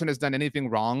that Carson has done anything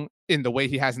wrong in the way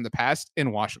he has in the past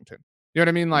in Washington. You know what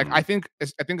I mean? Like, I think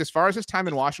as far as his time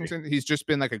in Washington, he's just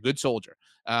been like a good soldier.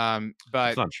 But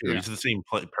it's not true. He's the same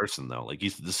person though. Like,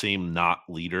 he's the same not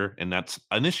leader, and that's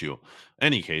an issue.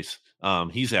 Any case,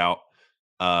 he's out.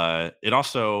 It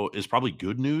also is probably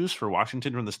good news for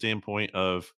Washington from the standpoint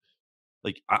of,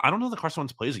 like, I don't know that Carson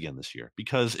Wentz plays again this year,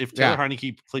 because if Taylor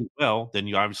Heinicke plays well, then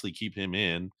you obviously keep him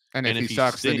in. And if he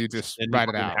sucks, stinks, then you just ride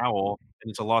it out. Howell, and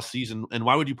it's a lost season. And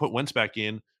why would you put Wentz back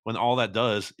in when all that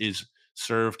does is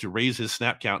serve to raise his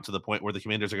snap count to the point where the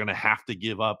Commanders are going to have to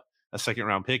give up a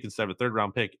second-round pick instead of a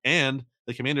third-round pick? And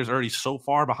the Commanders are already so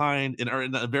far behind and are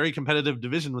in a very competitive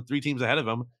division with 3 teams ahead of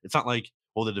them. It's not like,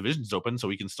 well, the division's open, so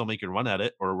we can still make a run at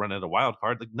it or run at a wild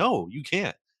card. Like, no, you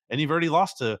can't. And you've already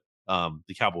lost to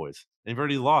the Cowboys. And you've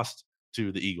already lost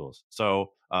to the Eagles.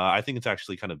 So I think it's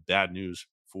actually kind of bad news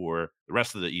for the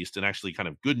rest of the East, and actually kind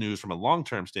of good news from a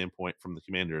long-term standpoint from the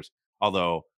Commanders.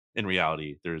 Although in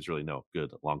reality, there is really no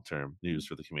good long-term news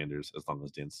for the Commanders as long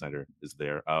as Dan Snyder is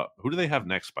there. Who do they have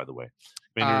next, by the way?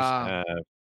 Commanders,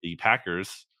 the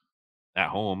Packers at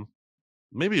home.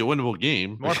 Maybe a winnable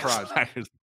game. More frauds.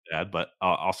 Bad, but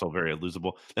also very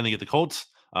losable. Then they get the Colts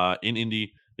in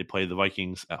Indy. They play the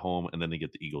Vikings at home, and then they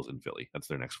get the Eagles in Philly. That's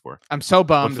their next 4. I'm so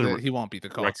bummed that he won't beat the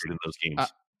Colts record in those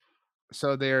games.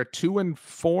 So they're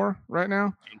 2-4 right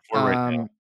now. 2-4 right now.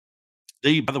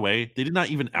 They, by the way, they did not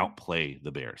even outplay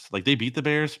the Bears. Like, they beat the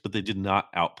Bears, but they did not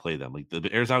outplay them. Like, the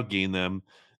Bears outgained them.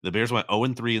 The Bears went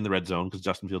 0-3 in the red zone because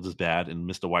Justin Fields is bad and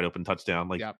missed a wide open touchdown.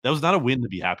 Like, that was not a win to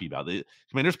be happy about. The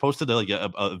Commanders posted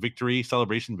a victory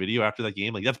celebration video after that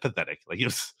game. Like, that's pathetic. Like, they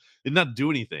did not do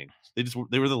anything.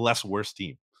 They were the less worse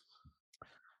team.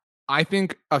 I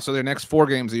think so. Their next 4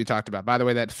 games that you talked about. By the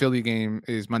way, that Philly game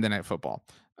is Monday Night Football.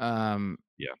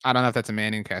 I don't know if that's a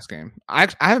Manning cast game. I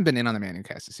haven't been in on the Manning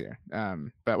cast this year.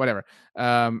 But whatever.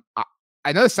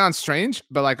 I know this sounds strange,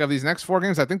 but like, of these next 4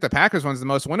 games, I think the Packers one's the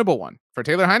most winnable one for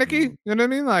Taylor Heinicke. You know what I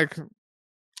mean? Like,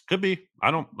 could be.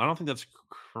 I don't think that's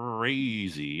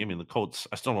crazy. I mean, the Colts,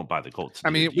 I still don't buy the Colts. I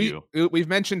mean, we've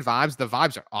mentioned vibes. The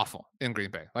vibes are awful in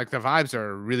Green Bay. Like, the vibes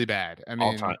are really bad. I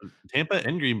mean, Tampa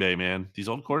and Green Bay, man. These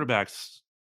old quarterbacks.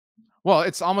 Well,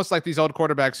 it's almost like these old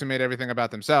quarterbacks who made everything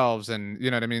about themselves, and you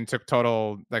know what I mean, took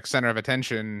total like center of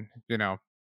attention.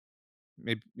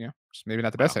 Maybe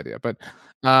not the best idea, but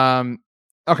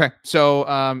okay. So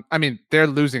I mean, they're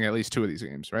losing at least 2 of these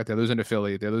games, right? They're losing to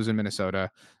Philly. They're losing Minnesota.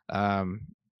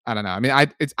 I don't know. I mean,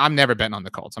 I'm never betting on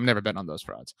the Colts. I'm never betting on those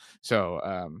frauds. So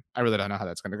I really don't know how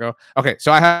that's going to go. Okay,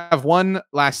 so I have one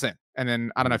last thing, and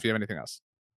then I don't know if you have anything else.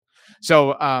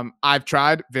 So I've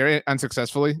tried very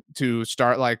unsuccessfully to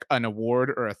start like an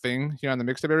award or a thing here on the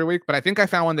Mixtape every week, but I think I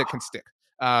found one that can stick.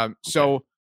 So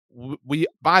we,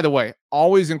 by the way,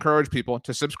 always encourage people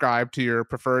to subscribe to your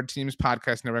preferred team's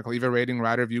podcast network. Leave a rating,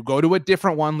 write a review. Go to a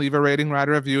different one, leave a rating, write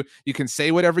a review. You can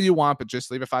say whatever you want, but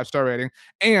just leave a 5-star rating.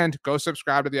 And go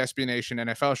subscribe to the SB Nation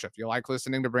NFL show. If you like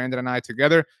listening to Brandon and I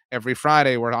together, every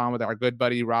Friday we're on with our good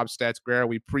buddy Rob Stats-Guerra.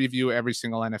 We preview every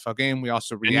single NFL game. We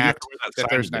also react to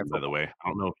Thursday night. By the way, I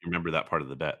don't know if you remember that part of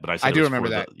the bet, but I do remember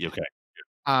that. Okay.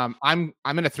 I'm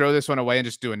going to throw this one away and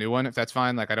just do a new one if that's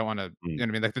fine. Like, I don't want to, you know what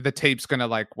I mean? Like, the tape's going to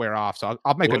like wear off. So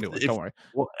I'll make a new one. Don't worry.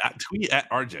 Well, tweet at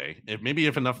RJ.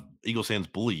 If enough Eagles fans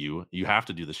bully you, you have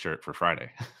to do the shirt for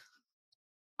Friday.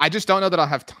 I just don't know that I'll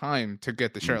have time to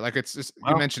get the shirt. Like, it's just,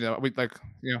 you mentioned it. We like,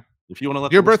 if you want to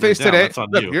let your birthday's today, that's on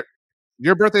you.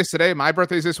 Your birthday's today. My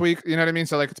birthday's this week. You know what I mean?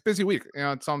 So like, it's a busy week.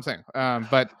 That's all I'm saying.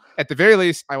 But at the very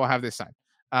least, I will have this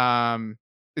signed.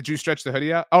 Did you stretch the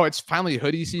hoodie out? Oh, it's finally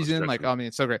hoodie season. Like, I mean,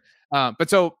 it's so great. But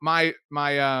so my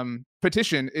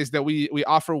petition is that we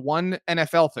offer one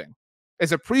NFL thing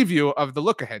as a preview of the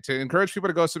look ahead to encourage people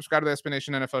to go subscribe to the SB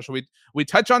Nation NFL show. We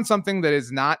touch on something that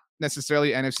is not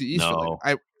necessarily NFC East. No,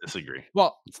 I disagree.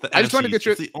 Well, I just wanted to get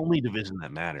your. It's the only division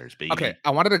that matters, baby. Okay,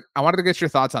 I wanted to get your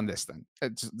thoughts on this. Then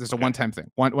it's just a one-time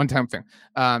thing. One time thing.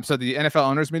 So the NFL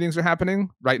owners meetings are happening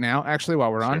right now, actually,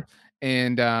 while we're on.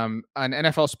 And an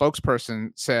NFL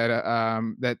spokesperson said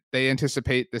that they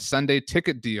anticipate the Sunday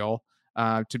ticket deal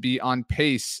to be on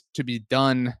pace to be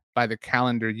done by the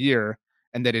calendar year,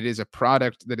 and that it is a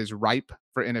product that is ripe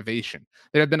for innovation.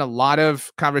 There have been a lot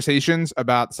of conversations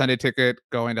about Sunday Ticket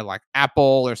going to like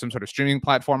Apple or some sort of streaming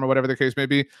platform or whatever the case may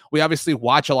be. We obviously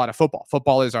watch a lot of football.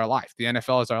 Football is our life. The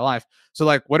NFL is our life. So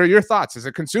like, what are your thoughts as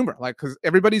a consumer? Like, because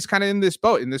everybody's kind of in this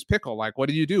boat, in this pickle. Like, what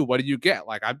do you do? What do you get?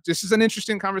 Like, this is an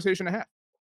interesting conversation to have.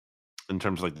 In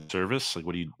terms of like the service, like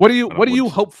what do you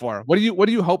hope for? What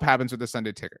do you hope happens with the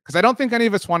Sunday Ticket? Because I don't think any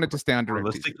of us wanted to stay on DirecTV.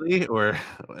 Realistically, or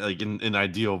like in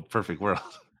ideal perfect world.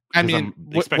 I mean,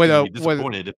 with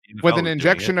an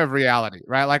injection of reality,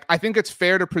 right? Like, I think it's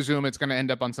fair to presume it's going to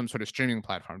end up on some sort of streaming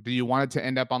platform. Do you want it to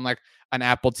end up on like an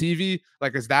Apple TV?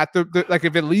 Like, is that the like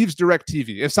if it leaves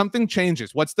DirecTV, if something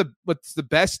changes, what's the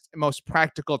best, most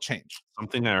practical change?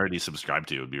 Something I already subscribe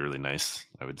to would be really nice,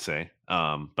 I would say.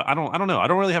 But I don't know. I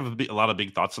don't really have a lot of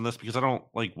big thoughts on this because I don't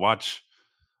like watch.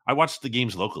 I watch the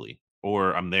games locally,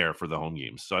 or I'm there for the home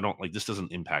games. So I don't like this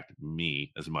doesn't impact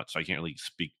me as much. So I can't really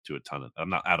speak to a ton of I'm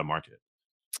not out of market.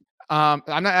 I'm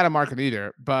not out of market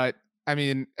either, but I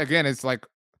mean, again, it's like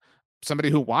somebody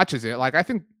who watches it. Like, I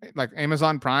think like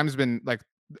Amazon Prime's been like,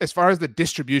 as far as the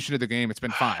distribution of the game, it's been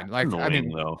fine. Like,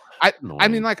 annoying, I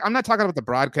mean, like, I'm not talking about the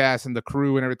broadcast and the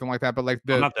crew and everything like that, but like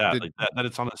not that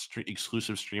it's on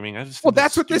exclusive streaming. That's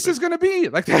what this is going to be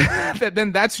like.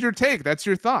 Then that's your take. That's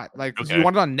your thought. Like, okay. You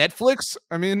want it on Netflix?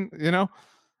 I mean,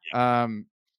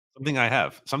 something I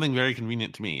have, something very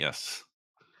convenient to me. Yes.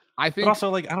 I think but also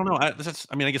like, I don't know. I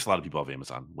guess a lot of people have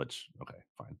Amazon, which, okay,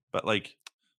 fine. But like,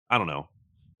 I don't know.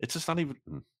 It's just not even,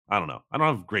 I don't know. I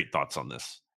don't have great thoughts on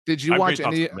this. Did you watch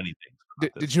any?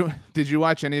 Did you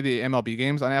watch any of the MLB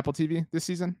games on Apple TV this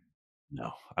season?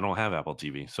 No, I don't have Apple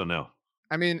TV, so no.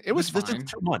 I mean, it was this is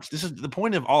too much. This is the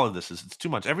point of all of this. Is it's too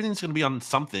much. Everything's going to be on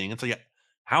something. It's like,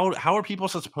 how are people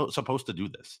supposed to do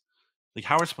this? Like,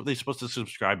 how are they supposed to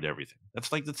subscribe to everything?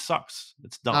 That's like, that sucks.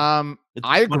 It's dumb.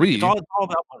 I agree. It's all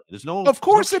about money. There's no. Of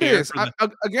course it is.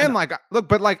 Again, like, look,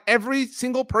 but like every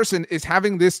single person is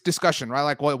having this discussion, right?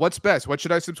 Like, what's best? What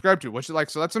should I subscribe to? What should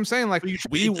so that's what I'm saying. Like,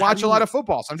 we watch a lot of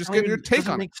football, so I'm just getting your take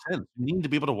on it. Makes sense. You need to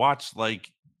be able to watch like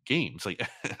games. Like,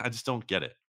 I just don't get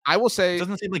it. I will say it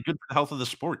doesn't seem like good for the health of the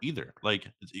sport either.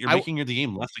 Like, you're making the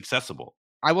game less accessible.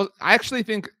 I actually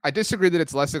think I disagree that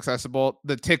it's less accessible,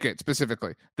 the ticket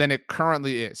specifically, than it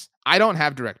currently is. I don't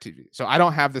have DirecTV, so I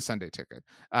don't have the Sunday Ticket.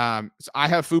 So I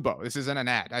have Fubo. This isn't an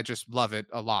ad. I just love it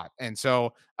a lot. And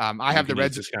so I have the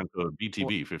Reds discount code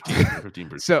BTB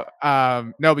 15%. So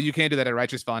no, but you can do that at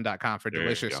righteousfun.com for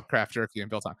delicious craft jerky and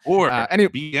Biltong. Or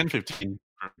BN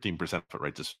 15% for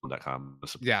righteousfun.com.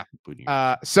 Yeah.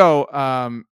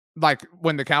 Like,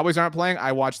 when the Cowboys aren't playing,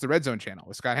 I watch the Red Zone channel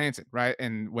with Scott Hanson, right?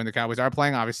 And when the Cowboys are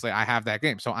playing, obviously I have that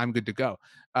game, so I'm good to go.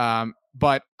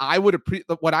 But I would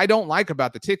what I don't like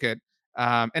about the ticket,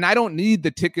 and I don't need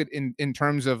the ticket in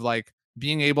terms of like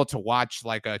being able to watch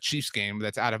like a Chiefs game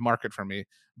that's out of market for me.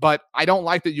 But I don't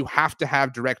like that you have to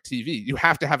have DirecTV. You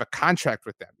have to have a contract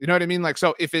with them. You know what I mean? Like,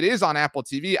 so if it is on Apple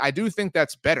TV, I do think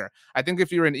that's better. I think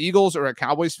if you're an Eagles or a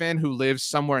Cowboys fan who lives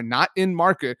somewhere not in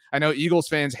market, I know Eagles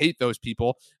fans hate those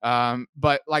people.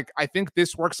 But like, I think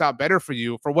this works out better for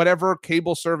you for whatever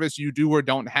cable service you do or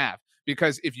don't have.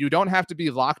 Because if you don't have to be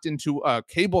locked into a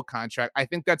cable contract, I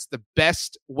think that's the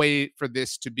best way for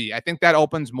this to be. I think that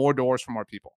opens more doors for more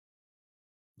people.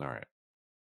 All right.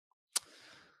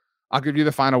 I'll give you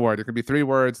the final word. It could be 3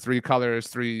 words, 3 colors,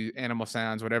 3 animal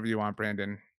sounds, whatever you want,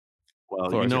 Brandon. Well,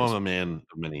 I'm a man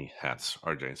of many hats,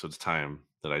 RJ. So it's time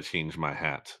that I change my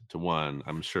hat to one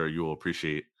I'm sure you will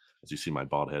appreciate, as you see my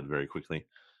bald head very quickly.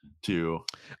 To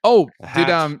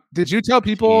did you tell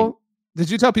people? Did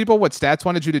you tell people what Stats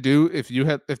wanted you to do if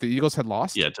the Eagles had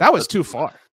lost? Yeah, that was too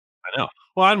far. I know.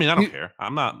 Well, I mean, I don't care.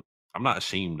 I'm not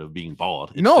ashamed of being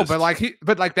bald.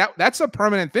 That's a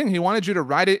permanent thing. He wanted you to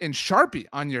write it in Sharpie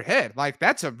on your head. Like,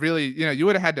 that's a really, you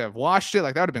would have had to have washed it.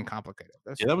 Like, that would have been complicated.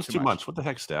 That was too much. What the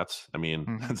heck, Stats? I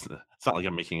mean, it's not like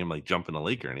I'm making him like jump in a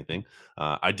lake or anything.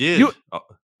 I did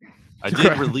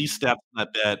release Stats on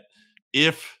that bet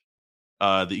if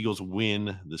the Eagles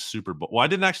win the Super Bowl. Well, I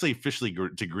didn't actually officially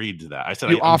agree to that. I said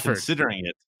I'm considering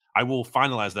it. I will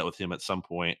finalize that with him at some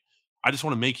point. I just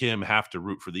want to make him have to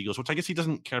root for the Eagles, which I guess he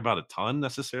doesn't care about a ton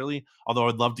necessarily. Although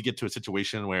I'd love to get to a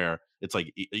situation where it's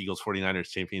like Eagles 49ers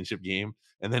championship game,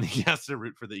 and then he has to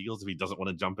root for the Eagles if he doesn't want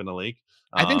to jump in a lake.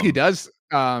 I think he does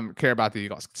care about the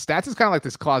Eagles. Stats is kind of like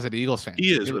this closet Eagles fan.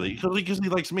 He is really, because he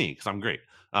likes me because I'm great.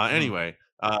 Anyway,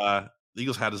 the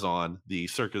Eagles hat is on. The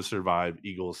Circa Survive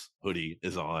Eagles hoodie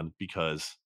is on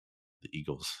because the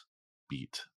Eagles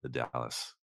beat the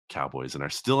Dallas Cowboys and are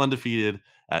still undefeated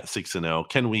at 6-0.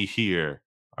 Can we hear,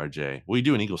 RJ? Will you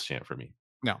do an Eagles chant for me?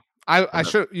 No.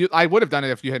 I would have done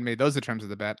it if you had made those the terms of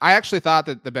the bet. I actually thought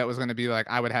that the bet was going to be like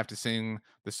I would have to sing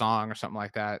the song or something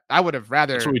like that. I would have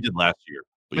rather. That's what we did last year.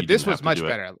 But this was much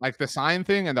better. Like the sign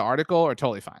thing and the article are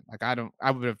totally fine. Like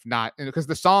I would have not, because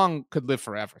the song could live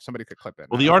forever. Somebody could clip it.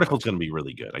 Well, the article's going to be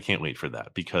really good. I can't wait for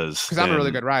that because I'm a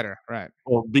really good writer, right?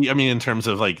 Well, I mean, in terms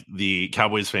of like the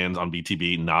Cowboys fans on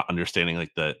BTB not understanding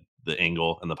like the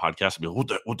angle and the podcast, be like,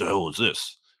 what the hell is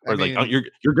this? Or like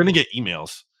you're going to get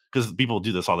emails because people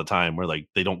do this all the time where like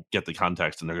they don't get the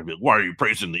context and they're going to be like, why are you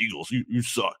praising the Eagles? You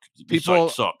suck. People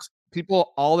sucks.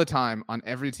 People all the time on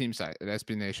every team site at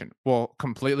SB Nation will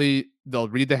they'll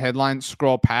read the headline,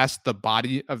 scroll past the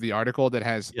body of the article that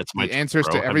has the answers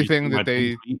to everything that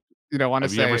they want to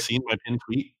say. Have you ever seen my pinned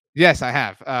tweet? Yes, I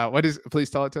have. Please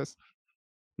tell it to us.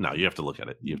 No, you have to look at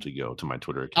it. You have to go to my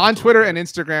Twitter account. On Twitter and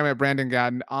Instagram at Brandon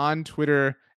Gowden. On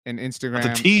Twitter and Instagram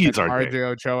at RJ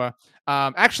Ochoa.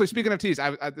 Actually, speaking of teas,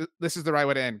 this is the right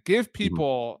way to end. Give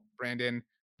people, Brandon,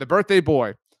 the birthday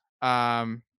boy,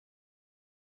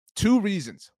 2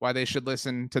 reasons why they should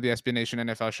listen to the SB Nation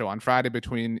NFL show on Friday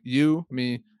between you,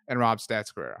 me, and Rob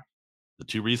Stats Guerrero. The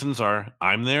 2 reasons are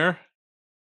I'm there, and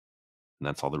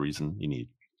that's all the reason you need.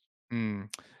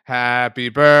 Happy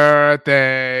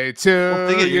birthday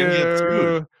to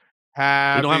you.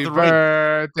 Happy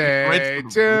birthday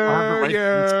to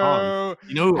you.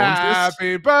 You know who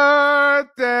Happy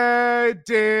birthday,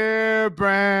 dear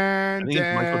Brandon. I think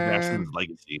it's Michael Jackson's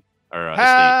legacy.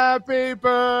 Happy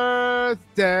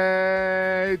birthday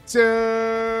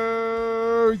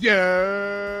to you.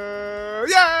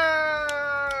 Yeah.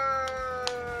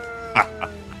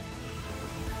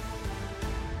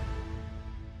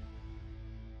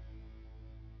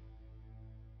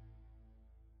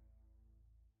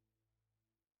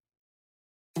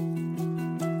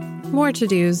 More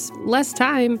to-dos, less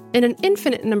time, and an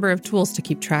infinite number of tools to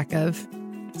keep track of.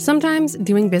 Sometimes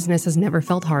doing business has never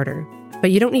felt harder. But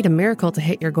you don't need a miracle to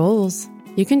hit your goals.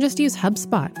 You can just use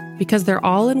HubSpot because their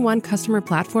all-in-one customer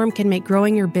platform can make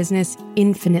growing your business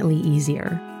infinitely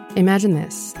easier. Imagine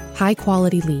this: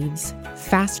 high-quality leads,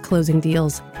 fast closing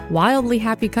deals, wildly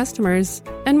happy customers,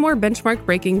 and more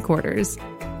benchmark-breaking quarters.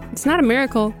 It's not a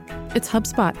miracle, it's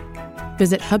HubSpot.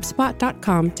 Visit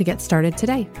HubSpot.com to get started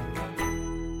today.